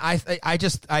 then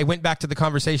I went back to the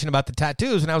conversation about the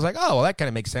tattoos, and I was like, oh, well, that kind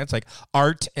of makes sense, like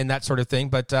art and that sort of thing.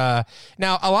 But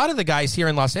now a lot of the guys here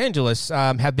in Los Angeles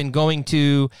have been going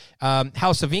to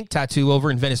House of Ink Tattoo over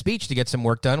in Venice Beach to get some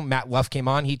work done. Matt Luff came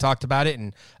on. He talked about it,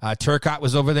 and Turcotte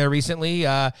was over there recently.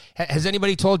 Has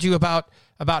anybody told you about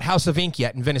House of Ink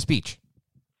yet in Venice Beach?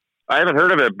 I haven't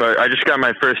heard of it, but I just got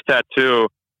my first tattoo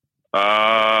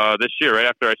this year, right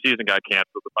after our season got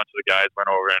canceled. A bunch of the guys went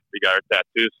over and we got our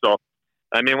tattoos. So,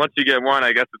 I mean, once you get one,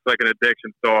 I guess it's like an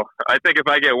addiction. So, I think if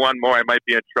I get one more, I might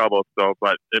be in trouble. So,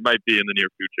 but it might be in the near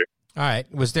future. All right.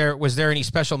 Was there any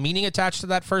special meaning attached to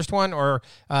that first one, or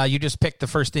you just picked the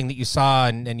first thing that you saw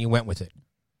and you went with it?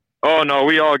 Oh no,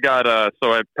 we all got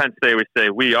so at Penn State we say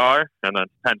 "we are," and then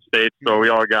Penn State. So we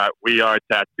all got "we are"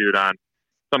 tattooed on.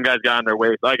 Some guys got on their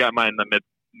waist. I got mine in the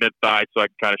mid thigh, so I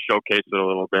can kind of showcase it a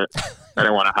little bit. I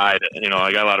didn't want to hide it.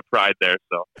 I got a lot of pride there.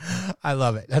 So I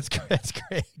love it. That's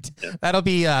great. Yeah. That'll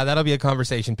be a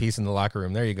conversation piece in the locker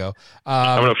room. There you go.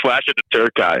 I'm gonna flash it to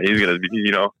Turcotte. He's gonna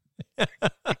be,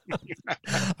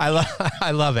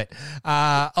 I love it.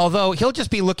 Although he'll just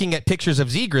be looking at pictures of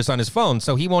Zegras on his phone,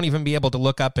 so he won't even be able to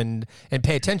look up and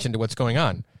pay attention to what's going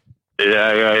on.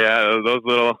 Yeah. Those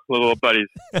little buddies.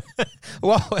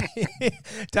 Well,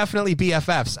 definitely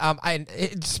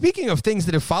BFFs. Speaking of things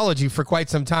that have followed you for quite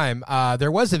some time,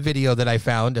 there was a video that I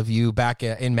found of you back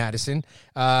in Madison,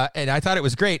 and I thought it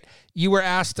was great. You were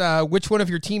asked which one of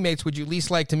your teammates would you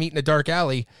least like to meet in a dark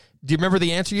alley. Do you remember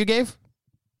the answer you gave?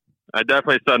 I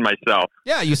definitely said myself.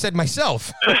 Yeah, you said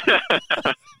myself.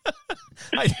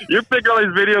 You're picking all these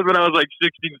videos when I was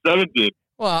 16, 17.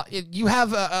 Well, you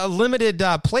have a limited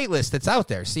playlist that's out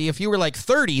there. See, if you were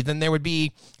 30, then there would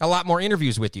be a lot more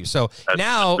interviews with you. So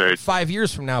now, 5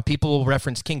 years from now, people will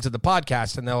reference Kings of the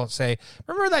Podcast, and they'll say,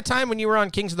 "Remember that time when you were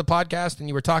on Kings of the Podcast and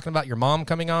you were talking about your mom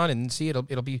coming on?" And see,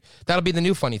 that'll be the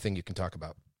new funny thing you can talk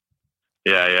about.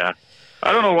 Yeah.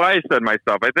 I don't know why I said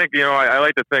myself. I think I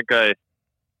like to think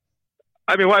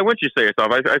I mean, why wouldn't you say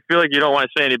yourself? I feel like you don't want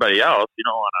to say anybody else. You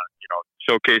don't want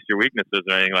to showcase your weaknesses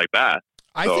or anything like that.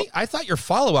 I thought your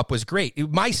follow-up was great.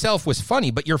 Myself was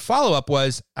funny, but your follow-up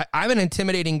was, I'm an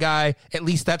intimidating guy. At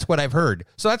least that's what I've heard.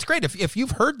 So that's great. If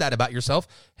you've heard that about yourself,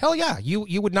 hell yeah,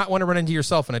 you would not want to run into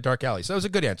yourself in a dark alley. So that was a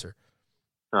good answer.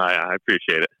 Oh, yeah, I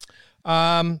appreciate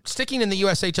it. Sticking in the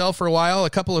USHL for a while, a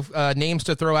couple of names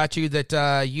to throw at you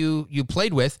that you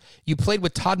played with. You played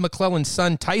with Todd McClellan's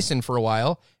son, Tyson, for a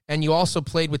while, and you also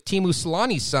played with Teemu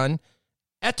Selanne's son,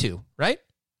 Eetu, right?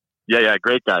 Yeah,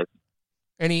 great guys.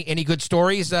 Any good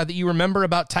stories that you remember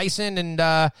about Tyson, and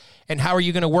how are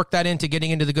you going to work that into getting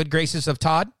into the good graces of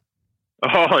Todd?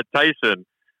 Oh, Tyson.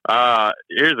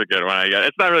 Here's a good one.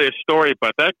 It's not really a story,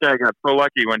 but that guy got so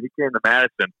lucky when he came to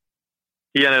Madison.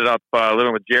 he ended up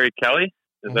living with Jerry Kelly.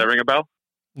 Does that ring a bell?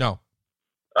 No.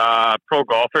 Pro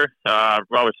golfer,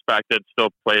 well respected, still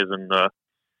plays in the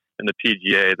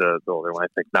PGA, the older one I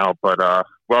think now, but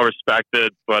well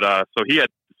respected. But so he had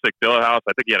the Sick Dilla house.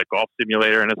 I think he had a golf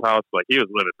simulator in his house. Like, he was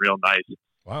living real nice.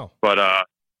 Wow. But I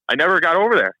never got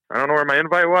over there. I don't know where my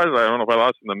invite was. I don't know if I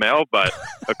lost it in the mail, but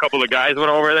a couple of guys went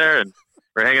over there and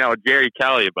we're hanging out with Jerry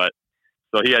Kelly. But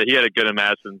so he had a good in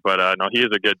Madison. But no, he is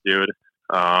a good dude.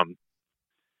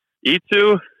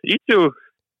 E2,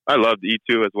 I loved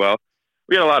E2 as well.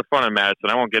 We had a lot of fun in Madison.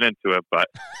 I won't get into it, but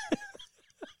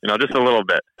just a little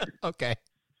bit. Okay.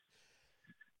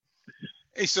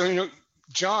 Hey, so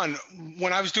John,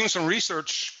 when I was doing some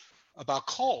research about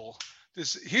Cole,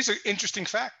 here's an interesting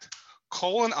fact.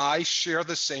 Cole and I share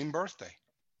the same birthday.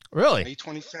 Really? May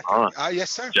 22nd. Yes,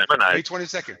 sir. Gemini. May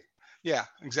 22nd. Yeah,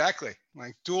 exactly.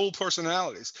 Like dual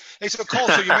personalities. Hey, so Cole,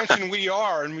 so you mentioned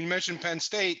and we mentioned Penn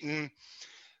State, and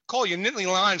Cole, your Nittany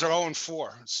Lions are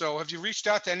 0-4. So have you reached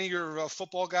out to any of your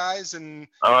football guys and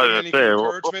any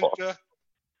encouragement?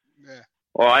 Yeah.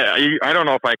 Well, I don't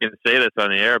know if I can say this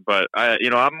on the air, but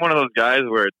I'm one of those guys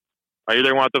where I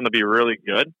either want them to be really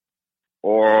good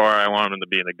or I want them to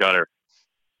be in the gutter.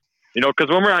 Because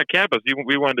when we're on campus,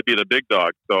 we wanted to be the big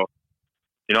dog. So,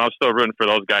 I'm still rooting for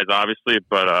those guys, obviously,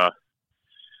 but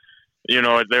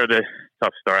they're the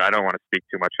tough start. I don't want to speak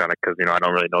too much on it because I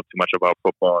don't really know too much about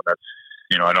football, and that's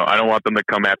I don't want them to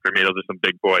come after me. Those are some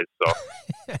big boys, so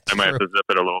I might have to zip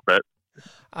it a little bit.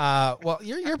 Well,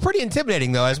 you're pretty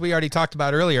intimidating, though, as we already talked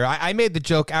about earlier. I made the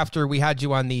joke after we had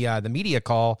you on the media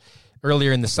call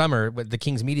earlier in the summer. The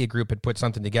Kings Media Group had put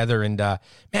something together, and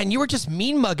man, you were just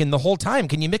mean mugging the whole time.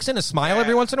 Can you mix in a smile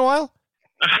every once in a while?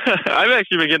 I've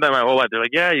actually been getting that my whole life. They're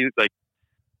like, yeah, you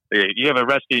have a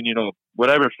resting,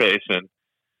 whatever face, and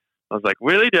I was like,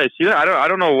 really? Did I see that? I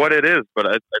don't know what it is, but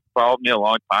it followed me a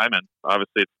long time, and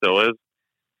obviously it still is.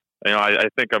 I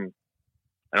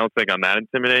don't think I'm that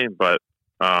intimidating, but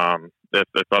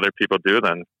if other people do,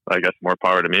 then I guess more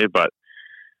power to me. But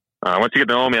once you get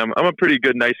to know me, I'm a pretty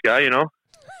good, nice guy,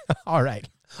 All right.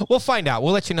 We'll find out.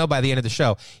 We'll let you know by the end of the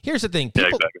show. Here's the thing.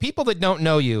 People that don't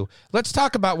know you, let's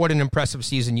talk about what an impressive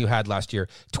season you had last year.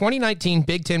 2019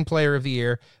 Big Ten Player of the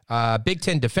Year, Big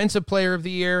Ten Defensive Player of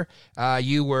the Year.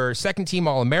 You were second-team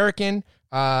All-American.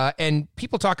 And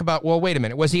people talk about, well, wait a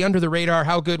minute. Was he under the radar?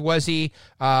 How good was he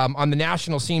on the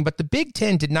national scene? But the Big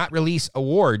Ten did not release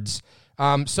awards.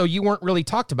 So you weren't really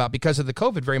talked about because of the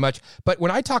COVID very much. But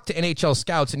when I talk to NHL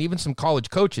scouts and even some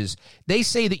college coaches, they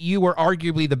say that you were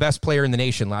arguably the best player in the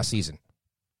nation last season.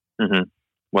 Mm-hmm.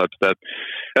 Well,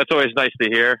 that's always nice to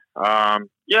hear. I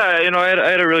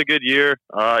had a really good year.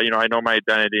 I know my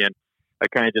identity, and I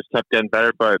kind of just kept getting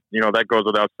better. But, that goes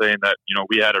without saying that,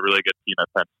 we had a really good team at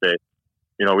Penn State.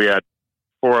 We had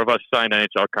 4 of us signed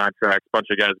NHL contracts, a bunch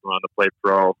of guys going on to play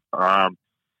pro.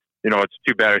 It's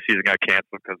too bad our season got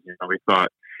canceled because, we thought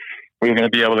we were going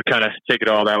to be able to kind of take it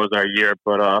all. That was our year.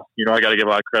 But, I got to give a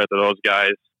lot of credit to those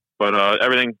guys. But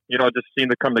everything, just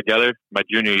seemed to come together my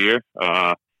junior year.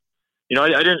 I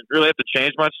didn't really have to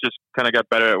change much, just kind of got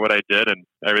better at what I did, and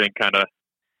everything kind of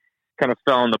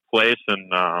fell into place.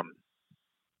 And,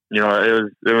 it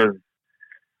was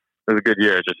a good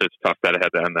year. It's tough that it had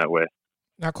to end that way.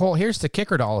 Now, Cole, here's the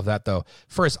kicker to all of that, though.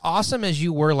 For as awesome as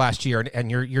you were last year,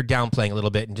 and you're downplaying a little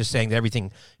bit and just saying that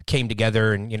everything came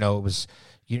together, and it was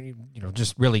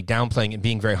just really downplaying and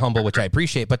being very humble, which I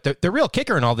appreciate. But the real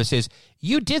kicker in all this is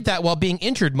you did that while being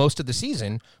injured most of the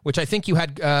season, which I think you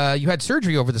had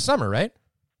surgery over the summer, right?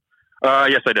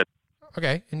 Yes, I did.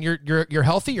 Okay, and you're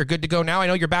healthy. You're good to go now. I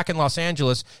know you're back in Los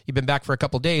Angeles. You've been back for a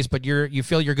couple of days, but you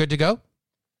feel you're good to go?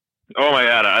 Oh my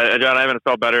God, John, I haven't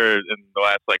felt better in the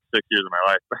last 6 years of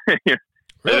my life.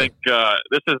 Really? I think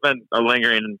this has been a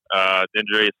lingering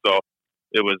injury, so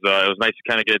it was nice to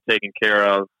kind of get it taken care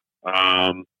of.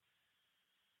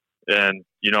 And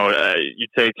you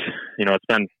take it's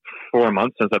been 4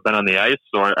 months since I've been on the ice,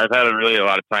 so I've had a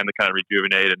lot of time to kind of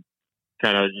rejuvenate and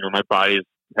kind of my body's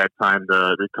had time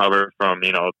to recover from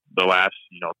the last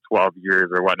 12 years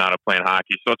or whatnot of playing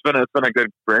hockey. So it's been a good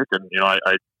break, and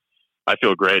I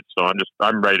feel great, so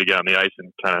I'm ready to get on the ice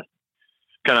and kind of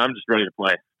I'm just ready to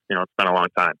play. It's been a long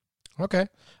time. Okay.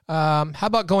 How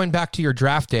about going back to your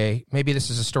draft day? Maybe this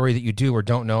is a story that you do or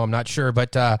don't know. I'm not sure,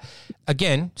 but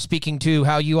again, speaking to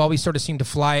how you always sort of seem to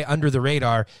fly under the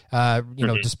radar,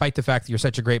 despite the fact that you're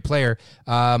such a great player.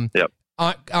 Yep.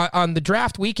 On the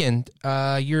draft weekend,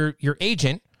 your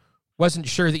agent wasn't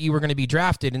sure that you were going to be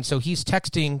drafted, and so he's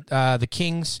texting the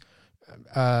Kings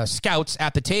scouts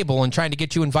at the table and trying to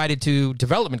get you invited to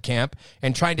development camp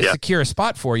and trying to secure a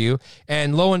spot for you.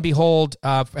 And lo and behold,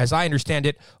 as I understand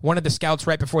it, one of the scouts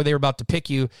right before they were about to pick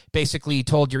you basically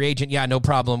told your agent, "Yeah, no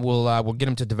problem. We'll get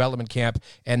him to development camp."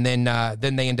 And then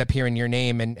they end up hearing your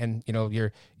name, and you know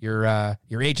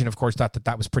your agent, of course, thought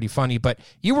that was pretty funny. But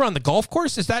you were on the golf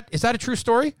course. Is that a true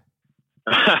story?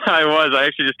 I was. I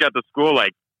actually just got to school. I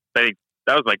think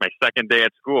that was like my second day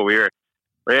at school. We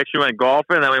actually went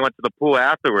golfing, and then we went to the pool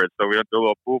afterwards. So we went to a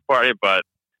little pool party. But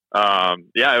it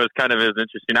was kind of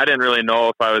interesting. I didn't really know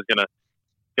if I was gonna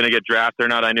get drafted or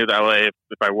not. I knew that LA,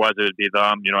 if I was, it would be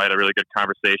them. You know, I had a really good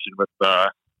conversation with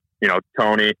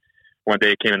Tony. One day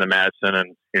he came into Madison,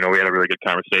 and you know, we had a really good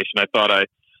conversation. I thought I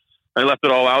left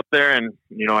it all out there, and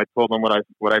you know, I told him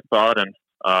what I thought, and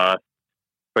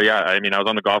but yeah, I mean, I was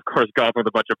on the golf course golfing with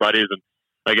a bunch of buddies, and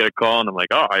I get a call, and I'm like,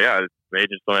 oh yeah, the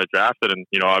agent's going to drafted, and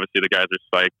you know, obviously the guys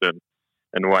are psyched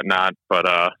and whatnot, but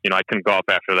you know, I couldn't golf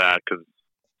after that because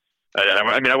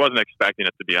I wasn't expecting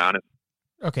it, to be honest.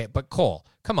 Okay, but Cole,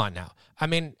 come on now. I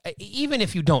mean, even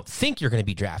if you don't think you're going to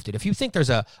be drafted, if you think there's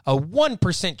a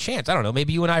 1% chance, I don't know,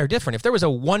 maybe you and I are different. If there was a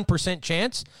 1%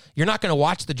 chance, you're not going to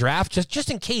watch the draft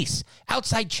just in case,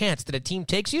 outside chance that a team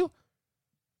takes you?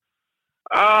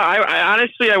 I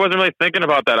honestly, I wasn't really thinking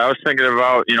about that. I was thinking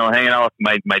about, you know, hanging out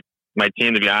with my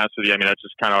team, to be honest with you. I mean, that's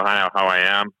just kind of how I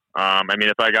am. I mean,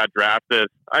 if I got drafted,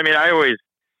 I mean, I always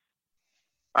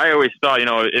thought, you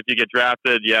know, if you get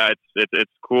drafted, yeah,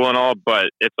 it's cool and all, but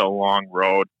it's a long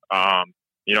road.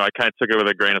 You know, I kind of took it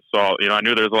with a grain of salt. You know, I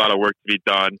knew there was a lot of work to be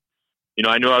done. You know,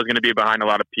 I knew I was going to be behind a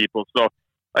lot of people. So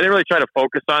I didn't really try to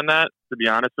focus on that, to be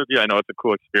honest with you. I know it's a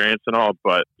cool experience and all,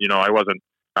 but, you know, I wasn't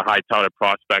a high-touted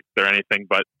prospect or anything,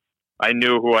 but I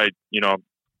knew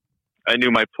I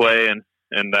knew my play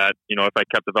and that, you know, if I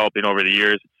kept developing over the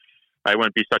years, I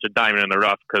wouldn't be such a diamond in the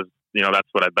rough because, you know, that's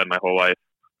what I've been my whole life.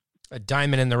 A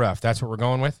diamond in the rough. That's what we're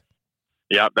going with?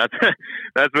 Yeah, that's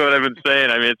what I've been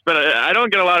saying. I mean, I don't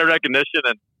get a lot of recognition,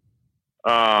 and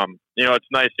you know, it's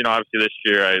nice. You know, obviously this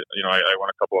year I won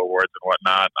a couple of awards and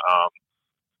whatnot.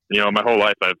 You know, my whole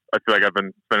life I feel like I've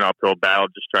been an uphill battle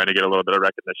just trying to get a little bit of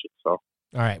recognition. So.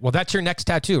 All right. Well, that's your next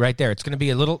tattoo right there. It's going to be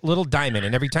a little diamond,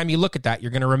 and every time you look at that,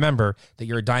 you're going to remember that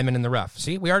you're a diamond in the rough.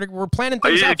 See, we're planning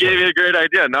things. You gave me a great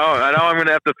idea. No, I know I'm going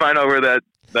to have to find out where that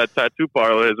tattoo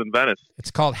parlor is in Venice. It's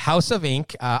called House of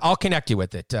Ink. I'll connect you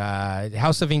with it.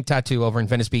 House of Ink Tattoo over in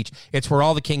Venice Beach. It's where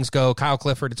all the Kings go. Kyle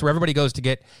Clifford. It's where everybody goes to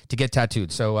get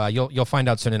tattooed. So you'll find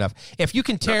out soon enough. If you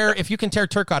can tear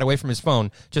Turcotte away from his phone,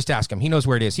 just ask him. He knows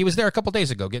where it is. He was there a couple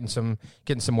days ago getting some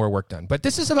more work done. But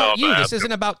this is about you. This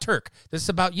isn't about Turk. This is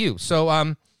about you. So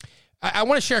I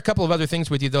want to share a couple of other things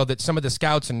with you, though, that some of the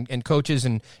scouts and coaches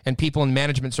and people in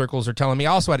management circles are telling me.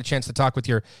 I also had a chance to talk with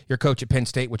your coach at Penn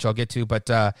State, which I'll get to.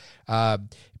 But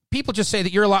people just say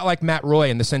that you're a lot like Matt Roy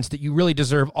in the sense that you really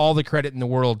deserve all the credit in the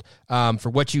world for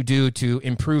what you do to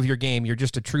improve your game. You're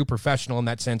just a true professional in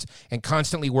that sense and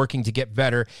constantly working to get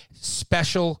better.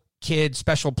 Special kid,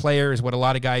 special player is what a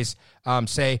lot of guys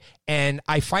say. And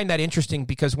I find that interesting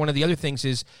because one of the other things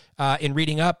is in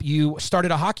reading up, you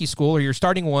started a hockey school, or you're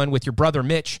starting one with your brother,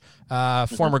 Mitch,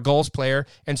 former goals player.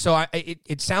 And so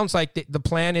it sounds like the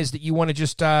plan is that you want to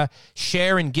just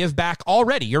share and give back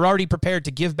already. You're already prepared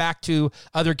to give back to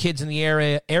other kids in the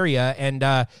area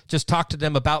and just talk to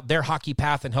them about their hockey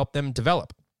path and help them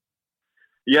develop.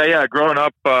 Yeah. Growing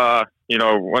up, you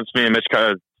know, once me and Mitch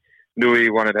kind of knew we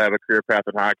wanted to have a career path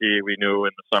in hockey. We knew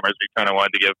in the summers we kind of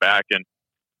wanted to give back, and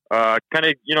kind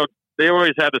of, you know, they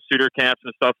always had the suitor camps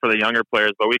and stuff for the younger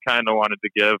players, but we kind of wanted to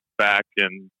give back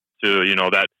and to, you know,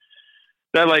 that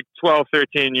like 12,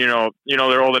 13, you know,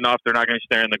 they're old enough, they're not going to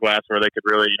stare in the glass where they could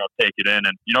really, you know, take it in.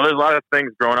 And, you know, there's a lot of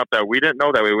things growing up that we didn't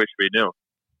know that we wish we knew.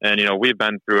 And, you know, we've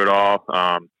been through it all.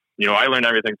 You know, I learned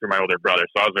everything through my older brother,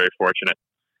 so I was very fortunate.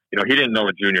 You know, he didn't know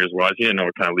what juniors was. He didn't know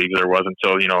what kind of leagues there was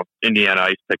until, you know, Indiana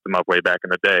Ice picked them up way back in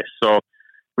the day. So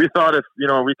we thought if, you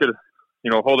know, we could,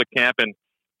 you know, hold a camp and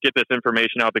get this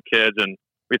information out to kids, and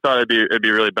we thought it'd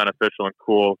be really beneficial and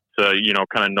cool to, you know,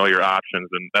 kind of know your options,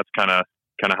 and that's kind of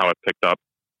how it picked up.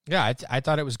 Yeah, I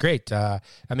thought it was great. I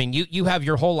mean, you have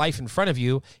your whole life in front of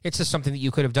you. It's just something that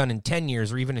you could have done in 10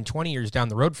 years or even in 20 years down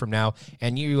the road from now,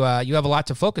 and you have a lot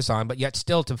to focus on, but yet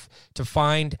still to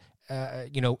find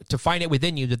to find it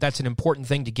within you that's an important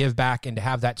thing to give back and to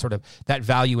have that sort of that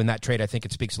value in that trait. I think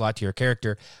it speaks a lot to your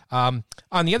character. On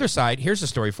the other side, here's a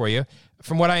story for you.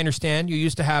 From what I understand, you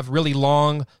used to have really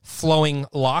long, flowing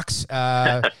locks.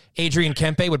 Adrian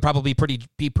Kempe would probably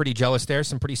be pretty jealous there,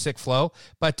 some pretty sick flow.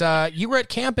 But you were at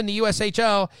camp in the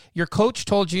USHL. Your coach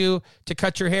told you to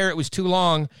cut your hair. It was too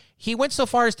long. he went so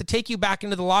far as to take you back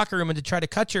into the locker room and to try to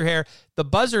cut your hair. The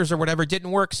buzzers or whatever didn't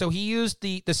work, so he used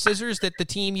the scissors that the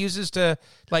team uses to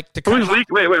cut. Who's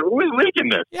leaking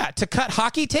this? Yeah, to cut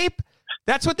hockey tape.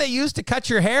 That's what they use to cut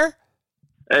your hair.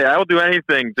 Hey, I will do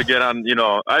anything to get on. You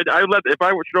know, if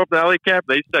I would show up to LA camp,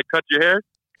 they said cut your hair,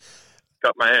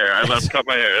 cut my hair. I let them cut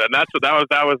my hair, and that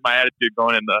was my attitude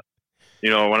going into, you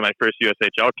know, one of my first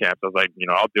USHL camps. I was like, you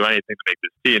know, I'll do anything to make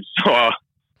this team. So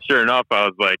sure enough, I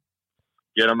was like,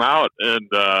 get them out. And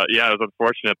it was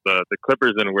unfortunate. The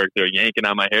clippers didn't work. They were yanking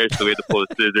on my hair, so we had to pull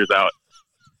the scissors out.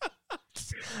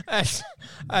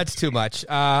 That's too much.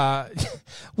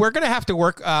 We're going to have to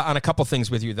work on a couple things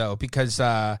with you, though, because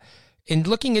in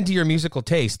looking into your musical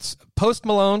tastes, Post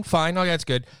Malone, fine. Oh, yeah, that's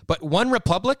good. But One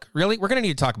Republic, really? We're going to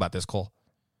need to talk about this, Cole.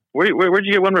 Where'd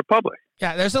you get One Republic?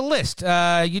 Yeah, there's a list.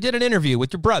 You did an interview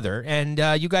with your brother, and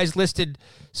you guys listed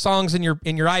songs in your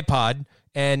iPod,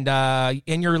 and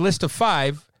in your list of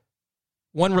 5,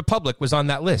 One Republic was on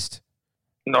that list.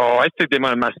 No, I think they might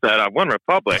have messed that up. One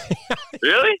Republic.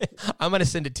 Really? I'm going to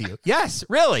send it to you. Yes,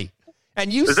 really.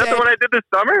 And you Is that the one I did this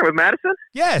summer with Madison?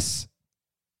 Yes.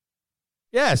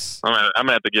 Yes. I'm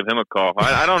gonna have to give him a call.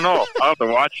 I don't know. I'll have to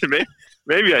watch it.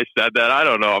 Maybe I said that. I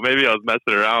don't know. Maybe I was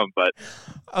messing around, but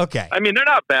okay. I mean, they're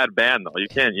not a bad band though. You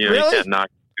can't knock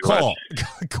too much.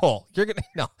 Cole,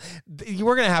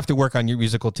 we're gonna have to work on your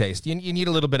musical taste. You need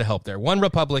a little bit of help there. One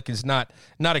Republic is not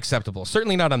acceptable.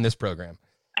 Certainly not on this program.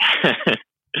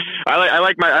 I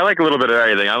like a little bit of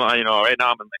everything. Right now I'm in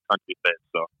the country phase,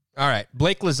 so. All right.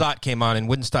 Blake Lizotte came on and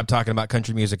wouldn't stop talking about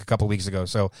country music a couple weeks ago.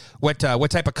 So what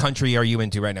type of country are you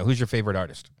into right now? Who's your favorite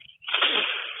artist?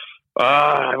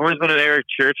 I've always been an Eric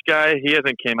Church guy. He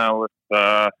hasn't came out with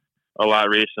a lot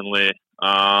recently.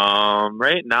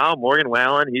 Right now, Morgan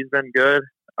Wallen, he's been good.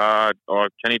 Or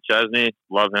Kenny Chesney,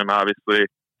 love him, obviously.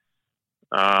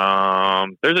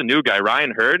 There's a new guy,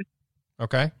 Ryan Hurd.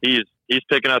 Okay. He's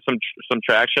picking up some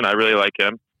traction. I really like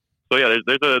him. So yeah,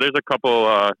 there's a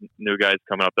couple new guys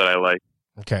coming up that I like.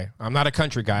 Okay, I'm not a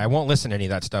country guy. I won't listen to any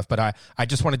of that stuff, but I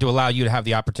just wanted to allow you to have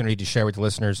the opportunity to share with the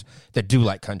listeners that do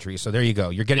like country. So there you go.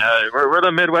 You're getting. We're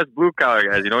the Midwest blue collar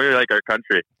guys. You know, you're like our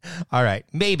country. All right,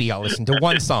 maybe I'll listen to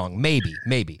one song.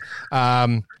 Maybe.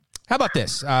 How about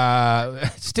this?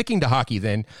 Sticking to hockey,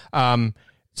 then.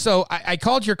 So I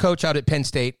called your coach out at Penn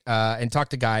State and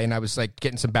talked to Guy, and I was like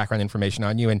getting some background information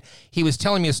on you, and he was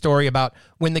telling me a story about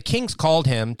when the Kings called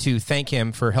him to thank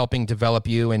him for helping develop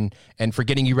you and for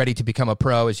getting you ready to become a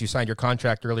pro as you signed your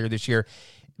contract earlier this year.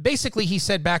 Basically, he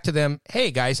said back to them,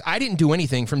 "Hey guys, I didn't do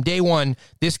anything from day one.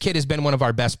 This kid has been one of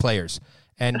our best players."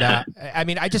 And I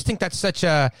mean, I just think that's such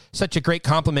a great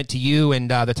compliment to you and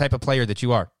the type of player that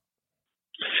you are.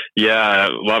 Yeah,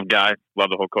 love Guy, love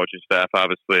the whole coaching staff,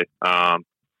 obviously.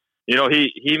 You know,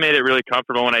 he made it really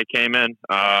comfortable when I came in.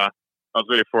 I was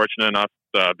really fortunate enough.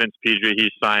 Vince Pedri, he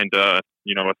signed, with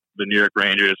the New York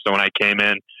Rangers. So when I came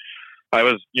in, I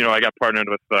got partnered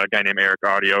with a guy named Eric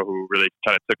Audio, who really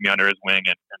kind of took me under his wing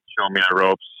and showed me the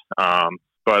ropes.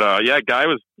 Guy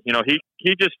was,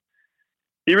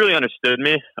 he really understood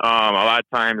me. A lot of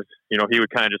times, he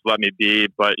would kind of just let me be.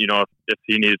 But, if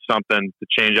he needed something to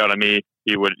change out of me,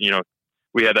 he would,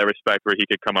 we had that respect where he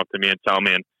could come up to me and tell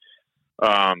me. And,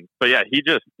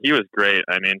 he was great.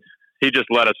 I mean, he just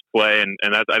let us play,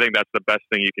 and I think that's the best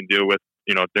thing you can do with,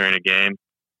 during a game.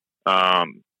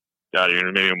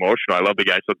 It made me emotional. I love the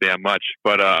guy so damn much,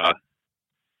 but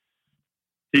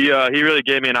he really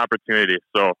gave me an opportunity.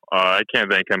 So I can't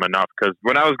thank him enough, because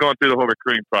when I was going through the whole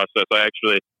recruiting process, I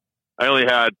only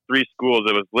had 3 schools.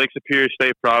 It was Lake Superior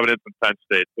State, Providence, and Penn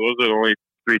State. So those are the only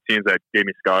 3 teams that gave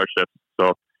me scholarships.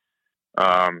 So,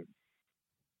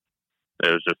 it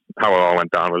was just how it all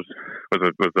went down was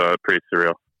pretty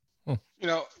surreal.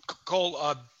 Cole,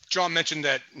 John mentioned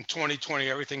that in 2020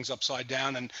 everything's upside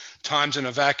down and time's in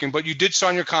a vacuum, but you did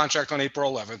sign your contract on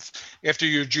April 11th after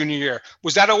your junior year.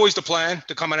 Was that always the plan,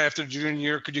 to come out after the junior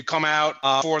year? Could you come out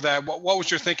for that? What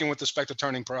was your thinking with respect to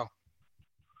turning pro?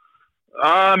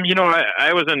 I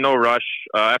was in no rush.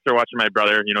 After watching my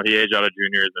brother, he aged out of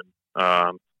juniors,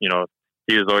 and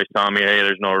he was always telling me, hey,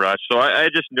 there's no rush. So I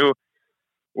just knew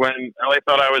when LA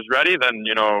thought I was ready,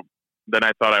 then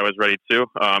I thought I was ready too.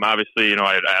 Obviously,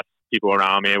 I'd asked people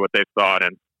around me what they thought,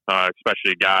 and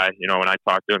especially Guy, when I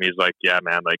talked to him, he's like, yeah,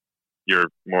 man, like, you're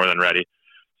more than ready.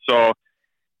 So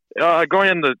going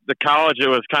into the college, it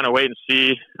was kind of wait and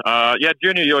see.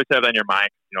 Junior, you always have that in your mind.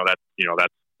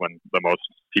 That's when the most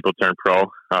people turn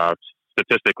pro,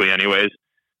 statistically anyways.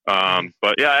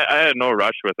 But yeah, I had no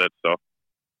rush with it, so.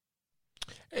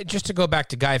 Just to go back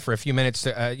to Guy for a few minutes,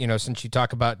 since you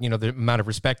talk about, the amount of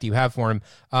respect you have for him,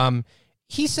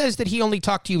 he says that he only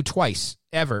talked to you twice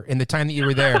ever in the time that you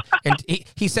were there. And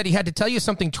he said he had to tell you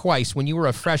something twice when you were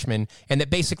a freshman, and that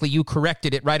basically you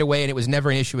corrected it right away and it was never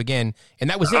an issue again. And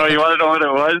that was it. Oh, you want to know what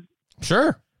it was?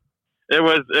 Sure. It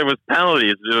was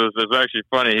penalties. It was actually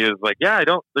funny. He was like, yeah,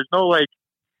 there's no like,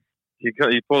 he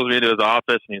pulls me into his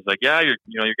office and he's like, yeah, you're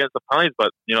getting some penalties,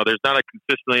 but there's not a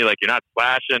consistently, like, you're not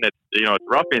slashing. It's, it's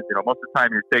roughing. Most of the time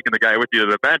you're taking the guy with you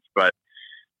to the bench, but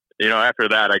after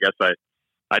that, I guess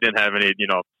I didn't have any,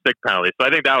 stick penalties. So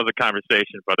I think that was a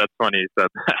conversation, but that's funny he said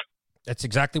that. That's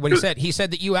exactly what he said. He said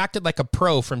that you acted like a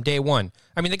pro from day one.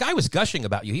 I mean, the guy was gushing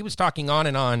about you. He was talking on,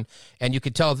 and you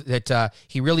could tell that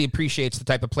he really appreciates the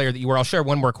type of player that you were. I'll share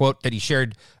one more quote that he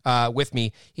shared with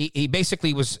me. He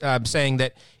basically was saying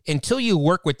that until you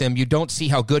work with him, you don't see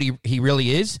how good he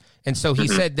really is. And so he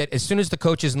said that as soon as the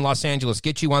coaches in Los Angeles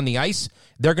get you on the ice,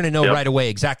 they're going to know right away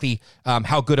exactly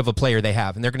how good of a player they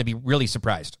have, and they're going to be really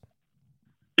surprised.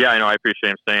 Yeah, I know. I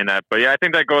appreciate him saying that. But, yeah, I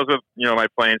think that goes with, my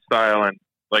playing style. And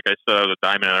like I said, I was a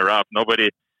diamond in the rough. Nobody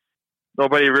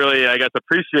really, I guess,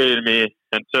 appreciated me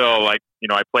until, like,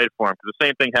 I played for him. Because the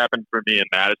same thing happened for me in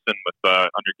Madison with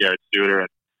under Garrett Suter. And,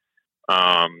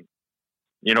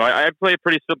 I play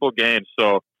pretty simple games,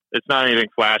 so it's not anything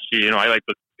flashy. I like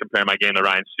to compare my game to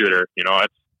Ryan Suter.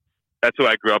 That's who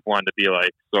I grew up wanting to be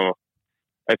like. So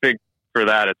I think for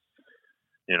that, it's,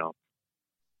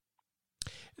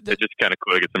 it's just kind of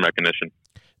cool to get some recognition.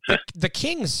 The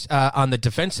Kings on the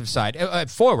defensive side,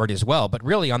 forward as well, but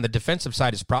really on the defensive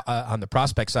side, on the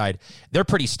prospect side, they're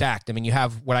pretty stacked. I mean, you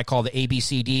have what I call the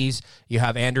ABCDs. You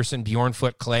have Anderson,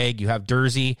 Bjornfoot, Clegg. You have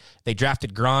Dursey. They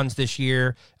drafted Grans this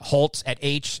year. Holtz at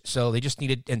H, so they just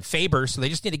needed, and Faber, so they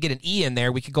just need to get an E in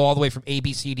there. We could go all the way from A,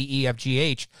 B, C, D, E, F, G,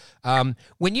 H.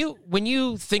 When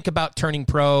you think about turning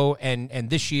pro and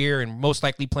this year and most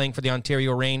likely playing for the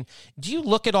Ontario Reign, do you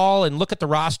look at all and look at the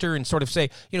roster and sort of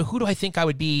say, who do I think I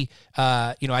would be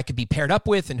I could be paired up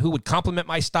with, and who would complement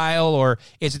my style? Or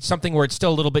is it something where it's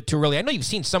still a little bit too early? I know you've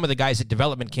seen some of the guys at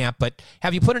development camp, but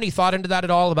have you put any thought into that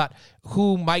at all about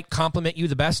who might complement you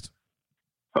the best?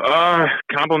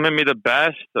 Compliment me the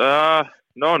best?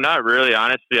 No, not really.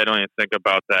 Honestly, I don't even think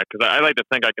about that because I like to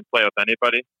think I can play with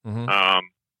anybody.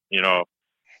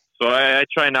 So I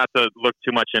try not to look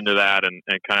too much into that and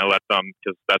kind of let them,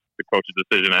 because that's the coach's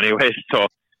decision anyway. So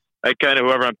I kind of,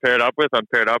 whoever I'm paired up with,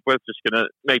 just going to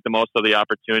make the most of the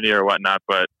opportunity or whatnot.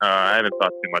 But I haven't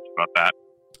thought too much about that.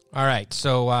 All right.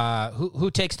 So who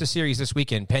takes the series this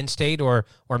weekend, Penn State or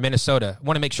Minnesota? I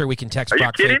want to make sure we can text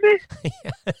Brock. Are you kidding me?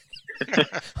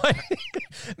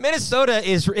 Minnesota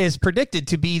is predicted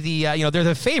to be the they're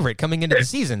the favorite coming into the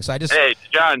season. So Hey,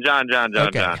 John.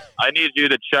 Okay. John. I need you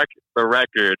to check the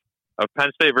record of Penn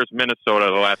State versus Minnesota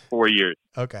the last 4 years.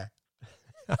 Okay.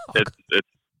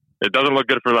 It doesn't look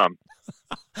good for them.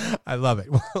 I love it.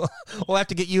 We'll have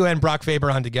to get you and Brock Faber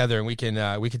on together, and we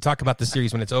can talk about the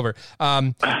series when it's over.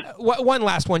 One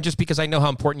last one, just because I know how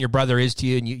important your brother is to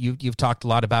you, and you've talked a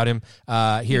lot about him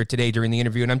here today during the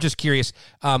interview, and I'm just curious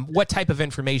what type of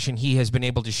information he has been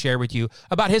able to share with you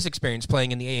about his experience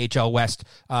playing in the AHL West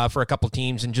for a couple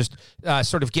teams, and just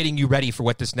sort of getting you ready for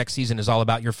what this next season is all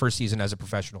about, your first season as a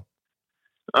professional.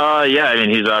 Yeah, I mean,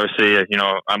 he's obviously,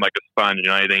 I'm like a sponge.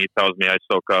 Anything he tells me, I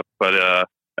soak up. But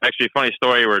actually, funny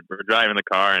story. We're driving the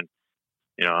car, and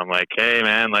I'm like, hey,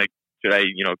 man, like, should I,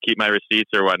 keep my receipts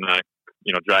or whatnot?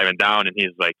 Driving down, and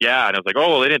he's like, yeah. And I was like, oh,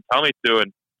 well, they didn't tell me to.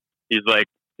 And he's like,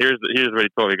 here's what he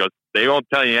told me. He goes, they won't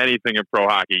tell you anything in pro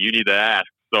hockey. You need to ask.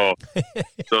 So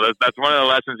that's one of the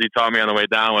lessons he taught me on the way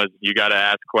down was you got to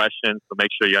ask questions to make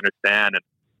sure you understand. And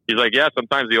he's like, yeah,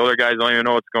 sometimes the older guys don't even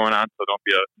know what's going on, so don't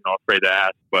be afraid to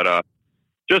ask. But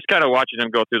just kind of watching him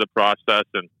go through the process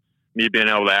and me being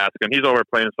able to ask him. He's over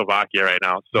playing in Slovakia right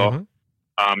now, so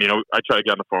I try to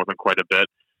get on the phone with him quite a bit.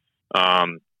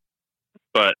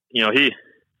 But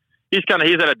he's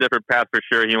at a different path for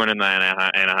sure. He went into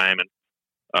Anaheim, and it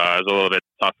was a little bit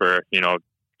tougher,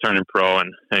 turning pro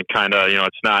and kind of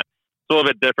it's a little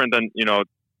bit different than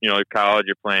college.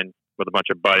 You're playing with a bunch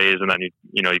of buddies, and then you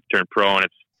turn pro, and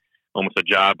it's almost a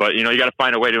job. But you got to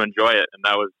find a way to enjoy it, and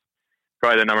that was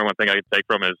probably the number one thing I could take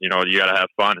from it is you got to have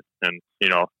fun, and if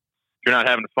you're not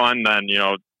having fun, then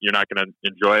you're not going to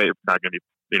enjoy it. You're not going to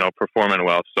be performing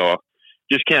well. So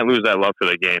just can't lose that love for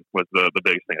the game was the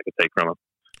biggest thing I could take from him.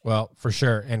 Well, for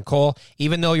sure. And Cole,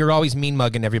 even though you're always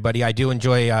mean-mugging everybody, I do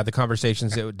enjoy the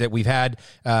conversations that we've had.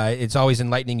 It's always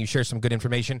enlightening. You share some good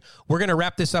information. We're going to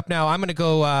wrap this up now. I'm going to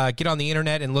go get on the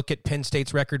internet and look at Penn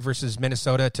State's record versus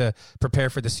Minnesota to prepare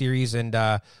for the series. And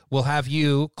we'll have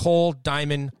you, Cole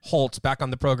Diamond Holtz, back on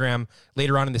the program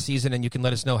later on in the season, and you can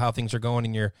let us know how things are going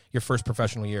in your first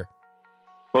professional year.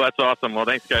 Well, that's awesome. Well,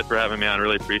 thanks, guys, for having me on. I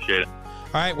really appreciate it.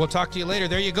 All right, we'll talk to you later.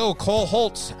 There you go. Cole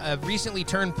Holtz, recently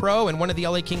turned pro and one of the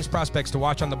LA Kings prospects to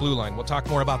watch on the blue line. We'll talk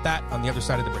more about that on the other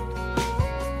side of the break.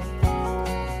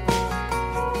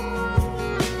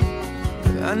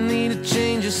 I need a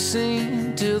change of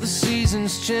scene till the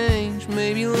seasons change.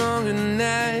 Maybe longer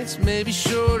nights, maybe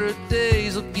shorter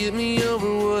days will get me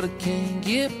over what I can't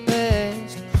get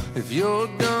past. If you're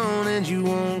gone and you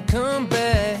won't come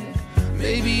back,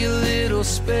 maybe a little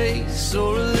space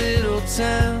or a little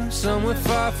time somewhere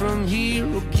far from here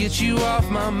will get you off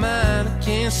my mind. I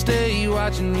can't stay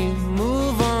watching you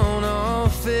move on all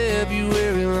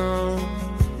February long.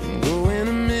 I'm going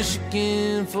to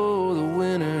Michigan for the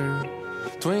winter.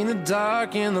 Between the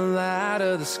dark and the light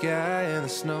of the sky and the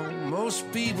snow,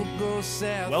 most people go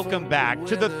south. Welcome back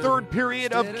to the third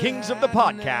period of Kings of the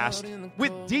Podcast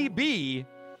with DB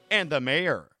and the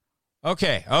Mayor.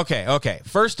 Okay.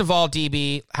 First of all,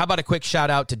 DB, how about a quick shout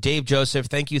out to Dave Joseph?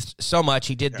 Thank you so much.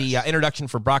 He did the introduction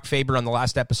for Brock Faber on the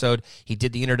last episode. He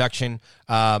did the introduction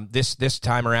this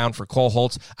time around for Cole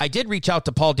Holtz. I did reach out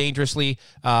to Paul Dangerously,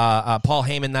 Paul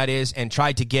Heyman that is, and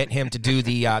tried to get him to do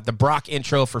the Brock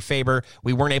intro for Faber.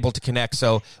 We weren't able to connect,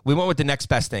 so we went with the next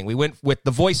best thing. We went with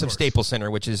the voice of Staples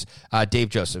Center, which is Dave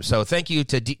Joseph. So thank you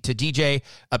to DJ.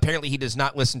 Apparently he does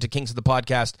not listen to Kings of the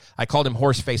Podcast. I called him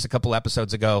Horseface a couple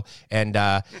episodes ago, and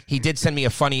he did send me a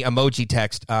funny emoji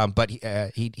text, but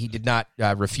he did not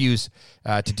refuse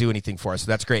to do anything for us.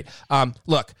 So that's great.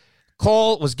 Look,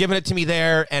 Cole was giving it to me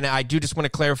there, and I do just want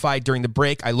to clarify during the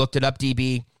break. I looked it up,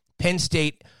 DB. Penn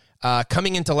State,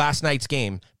 coming into last night's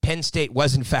game, Penn State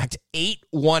was, in fact,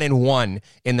 8-1-1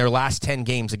 in their last 10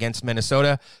 games against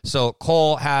Minnesota. So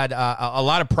Cole had a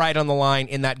lot of pride on the line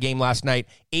in that game last night.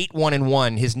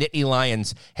 8-1-1. His Nittany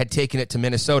Lions had taken it to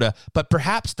Minnesota. But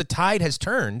perhaps the tide has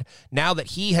turned now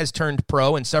that he has turned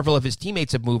pro and several of his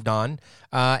teammates have moved on.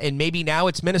 And maybe now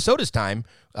it's Minnesota's time.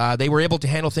 They were able to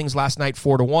handle things last night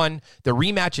 4-1. The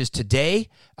rematch is today,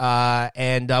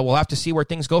 and we'll have to see where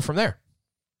things go from there.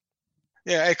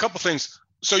 Yeah, a couple things.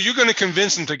 So you're going to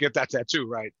convince him to get that tattoo,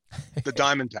 right? The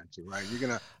diamond tattoo, right?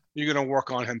 You're gonna work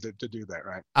on him to do that,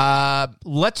 right?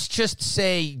 Let's just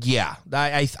say, yeah.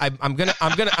 I'm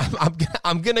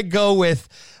gonna go with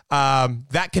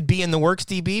that could be in the works,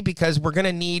 DB, because we're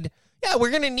gonna need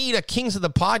a Kings of the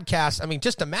Podcast. I mean,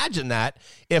 just imagine that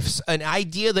if an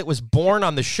idea that was born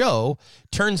on the show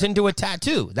turns into a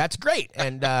tattoo. That's great.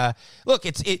 And look,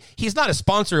 he's not a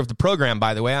sponsor of the program,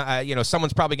 by the way.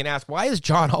 Someone's probably going to ask, why is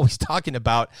John always talking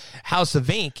about House of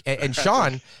Ink and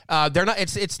Sean? They're not.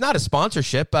 It's not a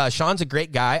sponsorship. Sean's a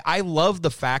great guy. I love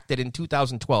the fact that in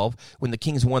 2012, when the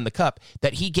Kings won the Cup,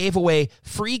 that he gave away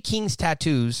free Kings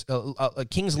tattoos, a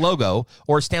Kings logo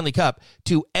or Stanley Cup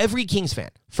to every Kings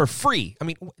fan for free. I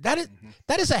mean, that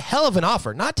is a hell of an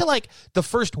offer, not to like the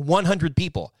first 100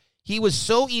 people. He was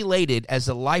so elated as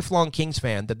a lifelong Kings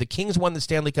fan that the Kings won the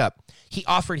Stanley Cup. He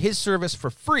offered his service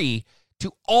for free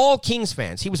to all Kings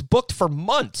fans. He was booked for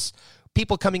months.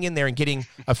 People coming in there and getting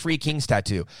a free Kings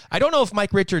tattoo. I don't know if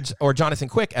Mike Richards or Jonathan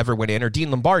Quick ever went in, or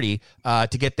Dean Lombardi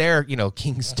to get their,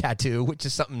 Kings tattoo, which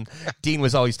is something Dean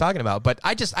was always talking about. But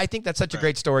I think that's such a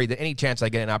great story that any chance I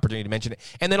get an opportunity to mention it.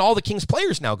 And then all the Kings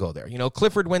players now go there.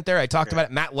 Clifford went there. I talked about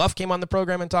it. Matt Luff came on the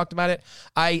program and talked about it.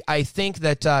 I think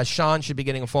that Sean should be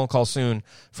getting a phone call soon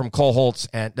from Cole Holtz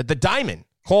and the Diamond,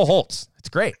 Cole Holtz. It's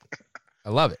great. I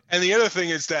love it. And the other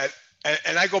thing is that,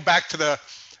 and I go back to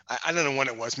I don't know when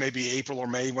it was, maybe April or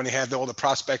May, when he had all the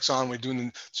prospects on. We're doing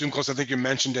the Zoom calls. I think you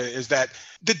mentioned it, is that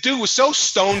the dude was so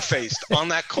stone-faced on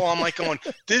that call. I'm like going,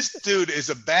 this dude is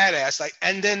a badass.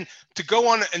 And then to go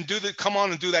on and come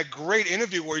on and do that great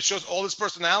interview where he shows all his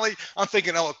personality, I'm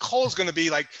thinking, Cole's going to be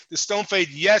like the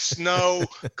stone-faced, yes, no,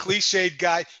 cliched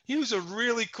guy. He was a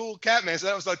really cool cat, man. So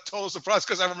that was a total surprise,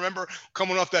 because I remember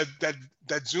coming off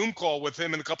that Zoom call with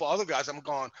him and a couple other guys. I'm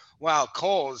going, wow,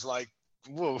 Cole is like,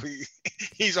 whoa,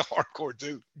 he's a hardcore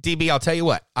dude. DB, I'll tell you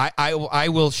what. I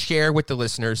will share with the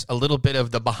listeners a little bit of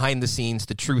the behind the scenes,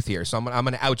 the truth here. So I'm going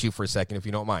to out you for a second, if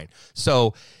you don't mind.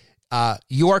 So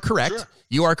you are correct. Sure.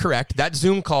 You are correct. That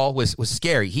Zoom call was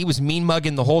scary. He was mean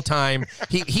mugging the whole time.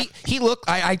 He looked.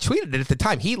 I tweeted it at the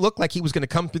time. He looked like he was going to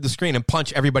come through the screen and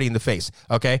punch everybody in the face.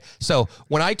 Okay. So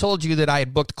when I told you that I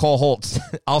had booked Cole Holtz,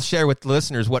 I'll share with the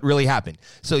listeners what really happened.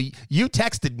 So you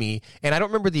texted me, and I don't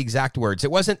remember the exact words.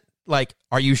 It wasn't like,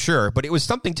 are you sure? But it was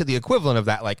something to the equivalent of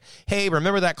that, like, hey,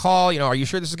 remember that call? Are you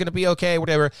sure this is going to be okay?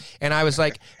 Whatever. And I was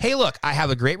like, hey, look, I have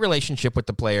a great relationship with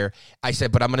the player. I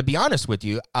said, but I'm going to be honest with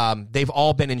you. They've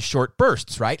all been in short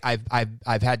bursts, right?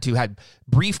 I've had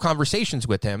brief conversations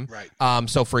with him. Right.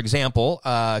 So, for example,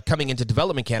 coming into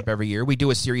development camp every year, we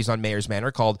do a series on Mayor's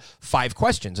Manor called 5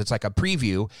 Questions. It's like a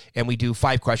preview, and we do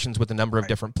 5 questions with a number of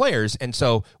different players. And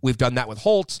so we've done that with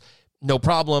Holtz. No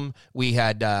problem. We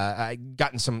had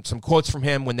gotten some quotes from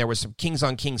him when there was some Kings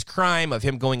on Kings crime of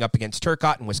him going up against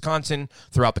Turcotte in Wisconsin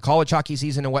throughout the college hockey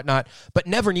season and whatnot, but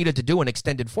never needed to do an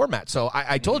extended format. So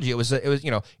I told you it was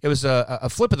a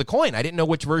flip of the coin. I didn't know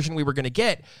which version we were going to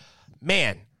get.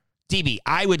 Man, DB,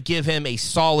 I would give him a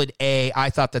solid A. I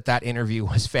thought that interview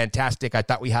was fantastic. I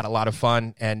thought we had a lot of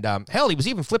fun, and hell, he was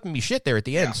even flipping me shit there at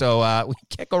the end. Yeah. So we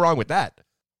can't go wrong with that.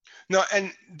 No,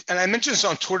 and I mentioned this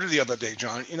on Twitter the other day,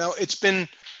 John. It's been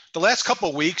the last couple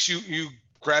of weeks, you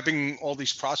grabbing all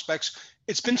these prospects.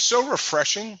 It's been so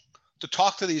refreshing to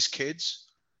talk to these kids.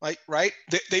 Like, right?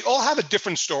 They all have a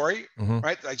different story,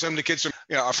 right? Like some of the kids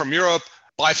are from Europe.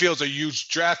 Byfield's a huge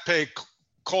draft pick.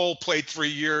 Cole played 3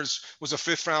 years, was a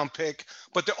 5th round pick,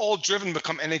 but they're all driven to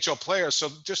become NHL players. So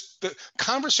just the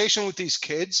conversation with these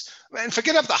kids, and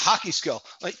forget about the hockey skill.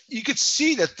 Like, you could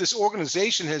see that this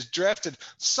organization has drafted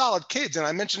solid kids. And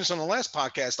I mentioned this on the last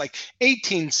podcast, like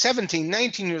 18, 17,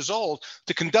 19 years old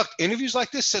to conduct interviews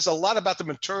like this says a lot about the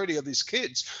maturity of these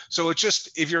kids. So it's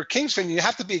just, if you're a Kings fan, you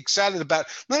have to be excited about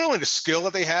not only the skill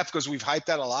that they have, because we've hyped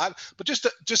that a lot, but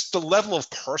just the level of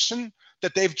person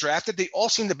that they've drafted. They all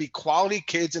seem to be quality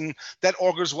kids, and that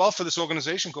augurs well for this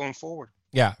organization going forward.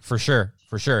 Yeah, for sure.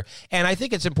 And I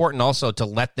think it's important also to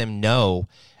let them know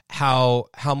how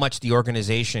much the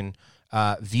organization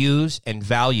views and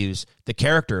values the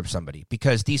character of somebody,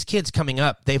 because these kids coming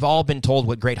up, they've all been told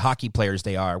what great hockey players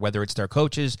they are, whether it's their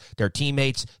coaches, their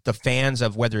teammates, the fans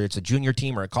of whether it's a junior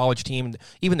team or a college team,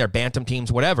 even their bantam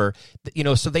teams, whatever,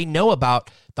 so they know about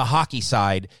the hockey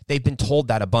side. They've been told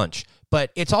that a bunch.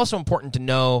 But it's also important to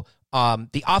know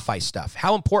the off-ice stuff,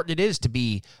 how important it is to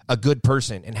be a good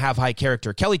person and have high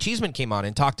character. Kelly Cheeseman came on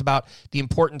and talked about the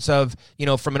importance of,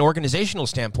 from an organizational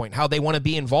standpoint, how they want to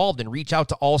be involved and reach out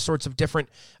to all sorts of different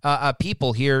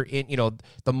people here in,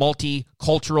 the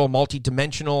multicultural,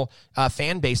 multidimensional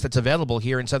fan base that's available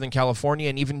here in Southern California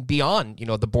and even beyond,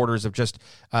 the borders of just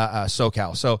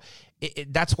SoCal. So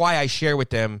that's why I share with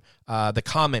them the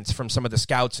comments from some of the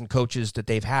scouts and coaches that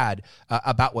they've had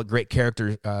about what great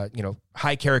character,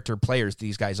 high character players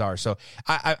these guys are. So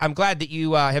I'm glad that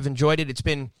you have enjoyed it. It's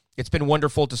been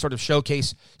wonderful to sort of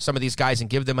showcase some of these guys and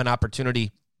give them an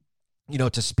opportunity,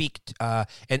 to speak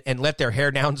and let their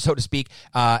hair down, so to speak,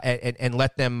 and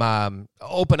let them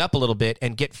open up a little bit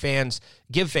and give fans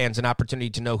an opportunity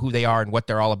to know who they are and what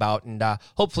they're all about. And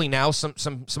hopefully now some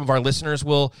of our listeners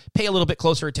will pay a little bit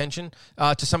closer attention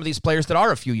to some of these players that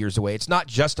are a few years away. It's not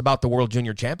just about the World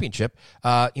Junior Championship.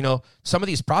 Some of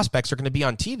these prospects are going to be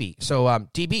on TV. So,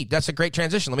 DB, that's a great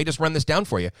transition. Let me just run this down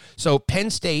for you. So Penn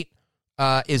State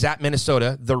is at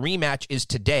Minnesota. The rematch is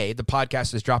today. The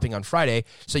podcast is dropping on Friday,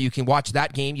 so you can watch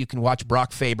that game. You can watch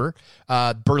Brock Faber.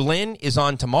 Berlin is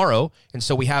on tomorrow, and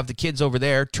so we have the kids over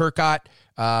there. Turcotte,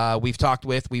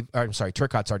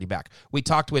 Turcotte's already back. We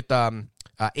talked with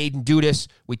Aiden Dudas.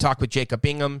 We talked with Jacob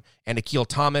Ingham and Akil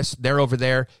Thomas. They're over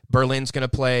there. Berlin's going to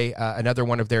play another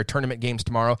one of their tournament games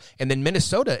tomorrow. And then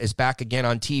Minnesota is back again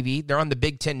on TV. They're on the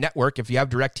Big Ten Network. If you have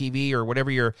DirecTV or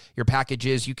whatever your package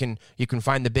is, you can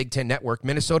find the Big Ten Network.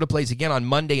 Minnesota plays again on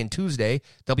Monday and Tuesday.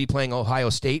 They'll be playing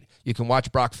Ohio State. You can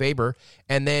watch Brock Faber.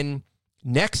 And then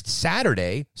next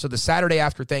Saturday, so the Saturday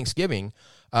after Thanksgiving,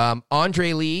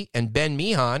 Andre Lee and Ben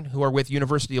Meehan, who are with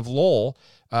University of Lowell,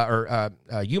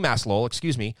 UMass Lowell,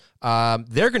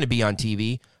 they're going to be on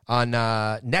TV on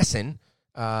NESN,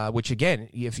 which again,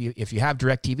 if you have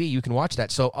DirecTV, you can watch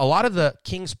that. So a lot of the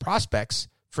Kings prospects,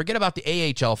 forget about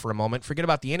the AHL for a moment, forget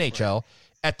about the NHL.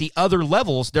 At the other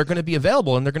levels, they're going to be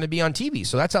available and they're going to be on TV.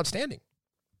 So that's outstanding.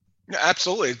 Yeah,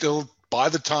 absolutely. They'll buy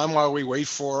the time while we wait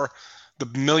for the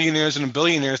millionaires and the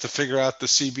billionaires to figure out the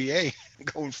CBA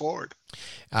going forward.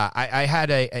 I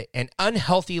had an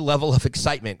unhealthy level of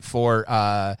excitement for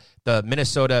the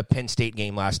Minnesota-Penn State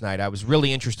game last night. I was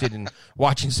really interested in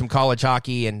watching some college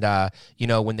hockey, and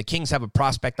when the Kings have a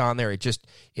prospect on there,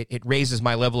 it raises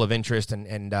my level of interest.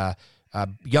 And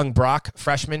young Brock,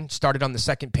 freshman, started on the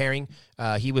second pairing.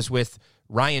 He was with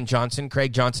Ryan Johnson,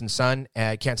 Craig Johnson's son.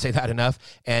 Can't say that enough.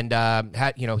 And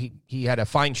he had a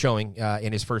fine showing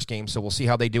in his first game. So we'll see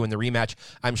how they do in the rematch.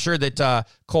 I'm sure that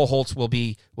Cole Holtz will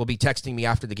be texting me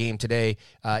after the game today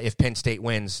if Penn State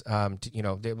wins.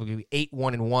 They will be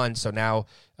 8-1-1. So now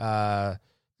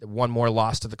one more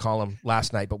loss to the column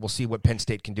last night, but we'll see what Penn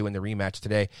State can do in the rematch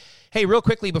today. Hey, real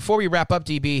quickly, before we wrap up,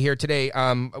 DB, here today,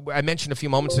 I mentioned a few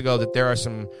moments ago that there are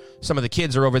some of the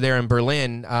kids are over there in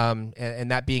Berlin,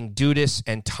 and that being Dudas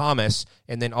and Thomas,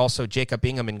 and then also Jacob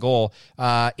Ingham in goal.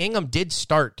 Ingham did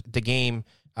start the game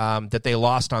that they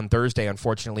lost on Thursday,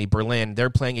 unfortunately, Berlin.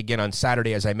 They're playing again on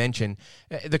Saturday, as I mentioned.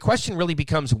 The question really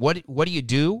becomes, what do you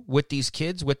do with these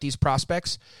kids, with these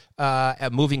prospects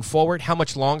moving forward? How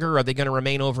much longer are they going to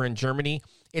remain over in Germany?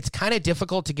 It's kind of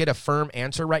difficult to get a firm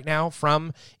answer right now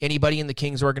from anybody in the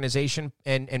Kings organization,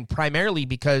 and primarily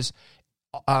because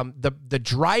the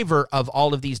driver of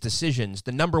all of these decisions,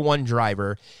 the number one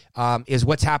driver, is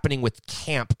what's happening with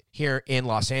camp here in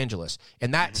Los Angeles.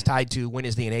 And that's tied to when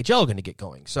is the NHL going to get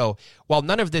going. So while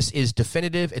none of this is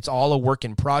definitive, it's all a work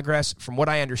in progress. From what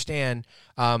I understand,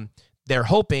 they're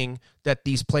hoping that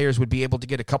these players would be able to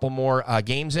get a couple more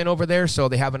games in over there. So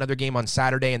they have another game on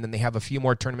Saturday, and then they have a few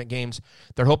more tournament games.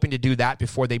 They're hoping to do that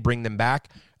before they bring them back.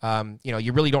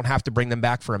 You really don't have to bring them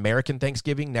back for American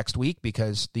Thanksgiving next week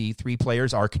because the three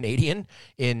players are Canadian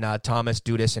in Thomas,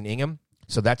 Dudas, and Ingham.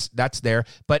 So that's there.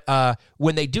 But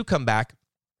when they do come back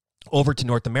over to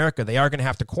North America, they are going to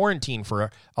have to quarantine for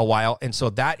a while, and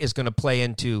so that is going to play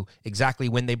into exactly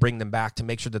when they bring them back to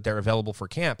make sure that they're available for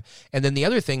camp. And then the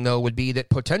other thing, though, would be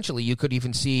that potentially you could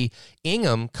even see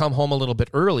Ingham come home a little bit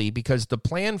early, because the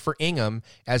plan for Ingham,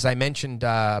 as I mentioned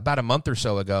about a month or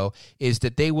so ago, is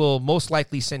that they will most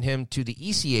likely send him to the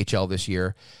ECHL this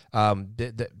year.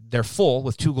 They're full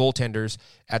with two goaltenders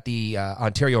at the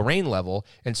Ontario Reign level.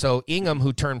 And so Ingham,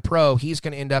 who turned pro, he's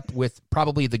going to end up with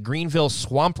probably the Greenville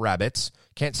Swamp Rabbits.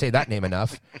 Can't say that name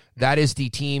enough. That is the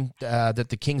team that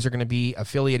the Kings are going to be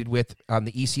affiliated with on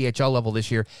the ECHL level this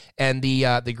year. And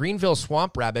the Greenville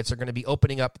Swamp Rabbits are going to be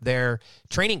opening up their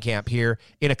training camp here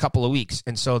in a couple of weeks.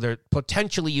 And so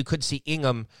potentially you could see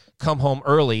Ingham come home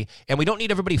early. And we don't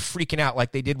need everybody freaking out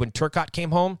like they did when Turcotte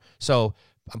came home. So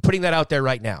I'm putting that out there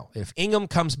right now. If Ingham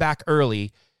comes back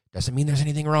early, doesn't mean there's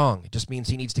anything wrong. It just means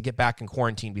he needs to get back in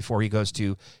quarantine before he goes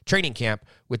to training camp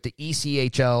with the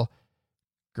ECHL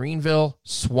Greenville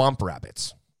Swamp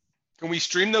Rabbits. Can we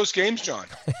stream those games, John?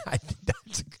 I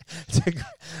think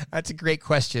that's a great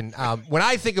question. When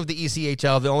I think of the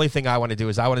ECHL, the only thing I want to do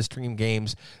is I want to stream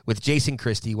games with Jason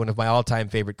Christie, one of my all-time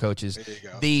favorite coaches,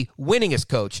 the winningest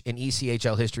coach in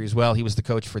ECHL history as well. He was the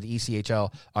coach for the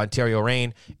ECHL Ontario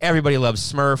Reign. Everybody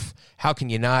loves Smurf. How can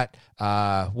you not?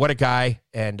 What a guy.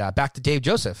 And back to Dave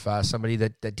Joseph, somebody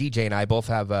that DJ and I both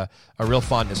have a real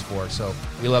fondness for. So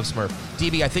we love Smurf.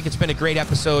 DB, I think it's been a great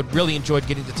episode. Really enjoyed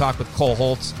getting to talk with Cole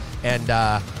Holtz. And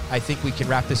I think we can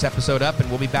wrap this episode up, and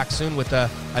we'll be back soon with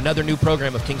another new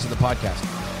program of Kings of the Podcast.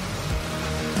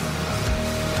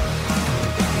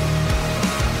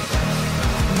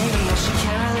 Maybe I should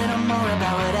care a little more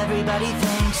about what everybody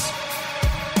thinks,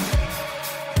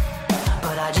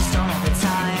 but I just don't have the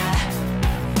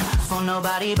time for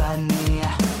nobody but me.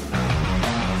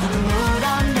 The mood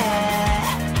I'm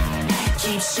in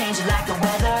keeps changing like the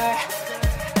weather,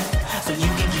 so you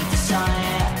can keep the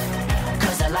sun,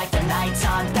 'cause I like the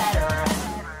nighttime better.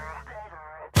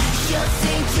 You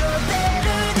think you're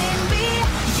better than me,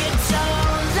 you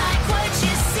don't like what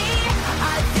you see.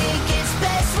 I think it's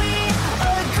best we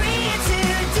agree to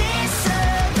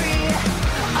disagree.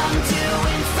 I'm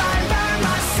doing fine by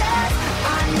myself,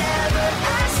 I never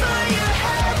asked for your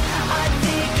help. I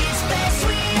think it's best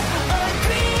we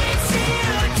agree to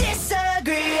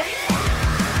disagree.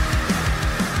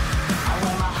 I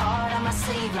wear my heart on my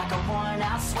sleeve like a worn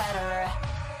out sweater,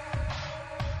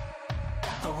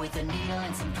 but with a needle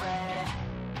and some thread,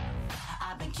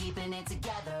 I've been keeping it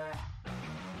together.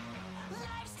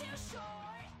 Life's too short.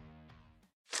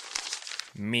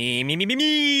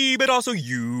 Me, but also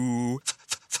you.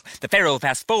 The Pharaoh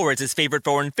fast forwards his favorite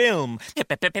foreign film,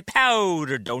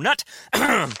 Powder Donut.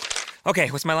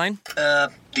 Okay, what's my line?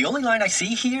 The only line I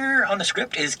see here on the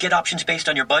script is get options based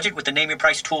on your budget with the Name Your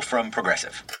Price tool from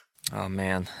Progressive. Oh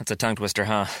man, that's a tongue twister,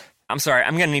 huh? I'm sorry,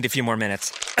 I'm gonna need a few more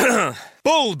minutes.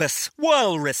 Bulbous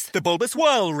Walrus, the Bulbous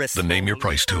Walrus. The Name Your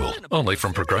Price tool, only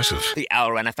from Progressive. The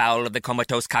owl ran afoul of the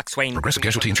comatose coxswain. Progressive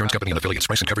Casualty Insurance Company and affiliates.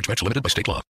 Price and coverage match limited by state law.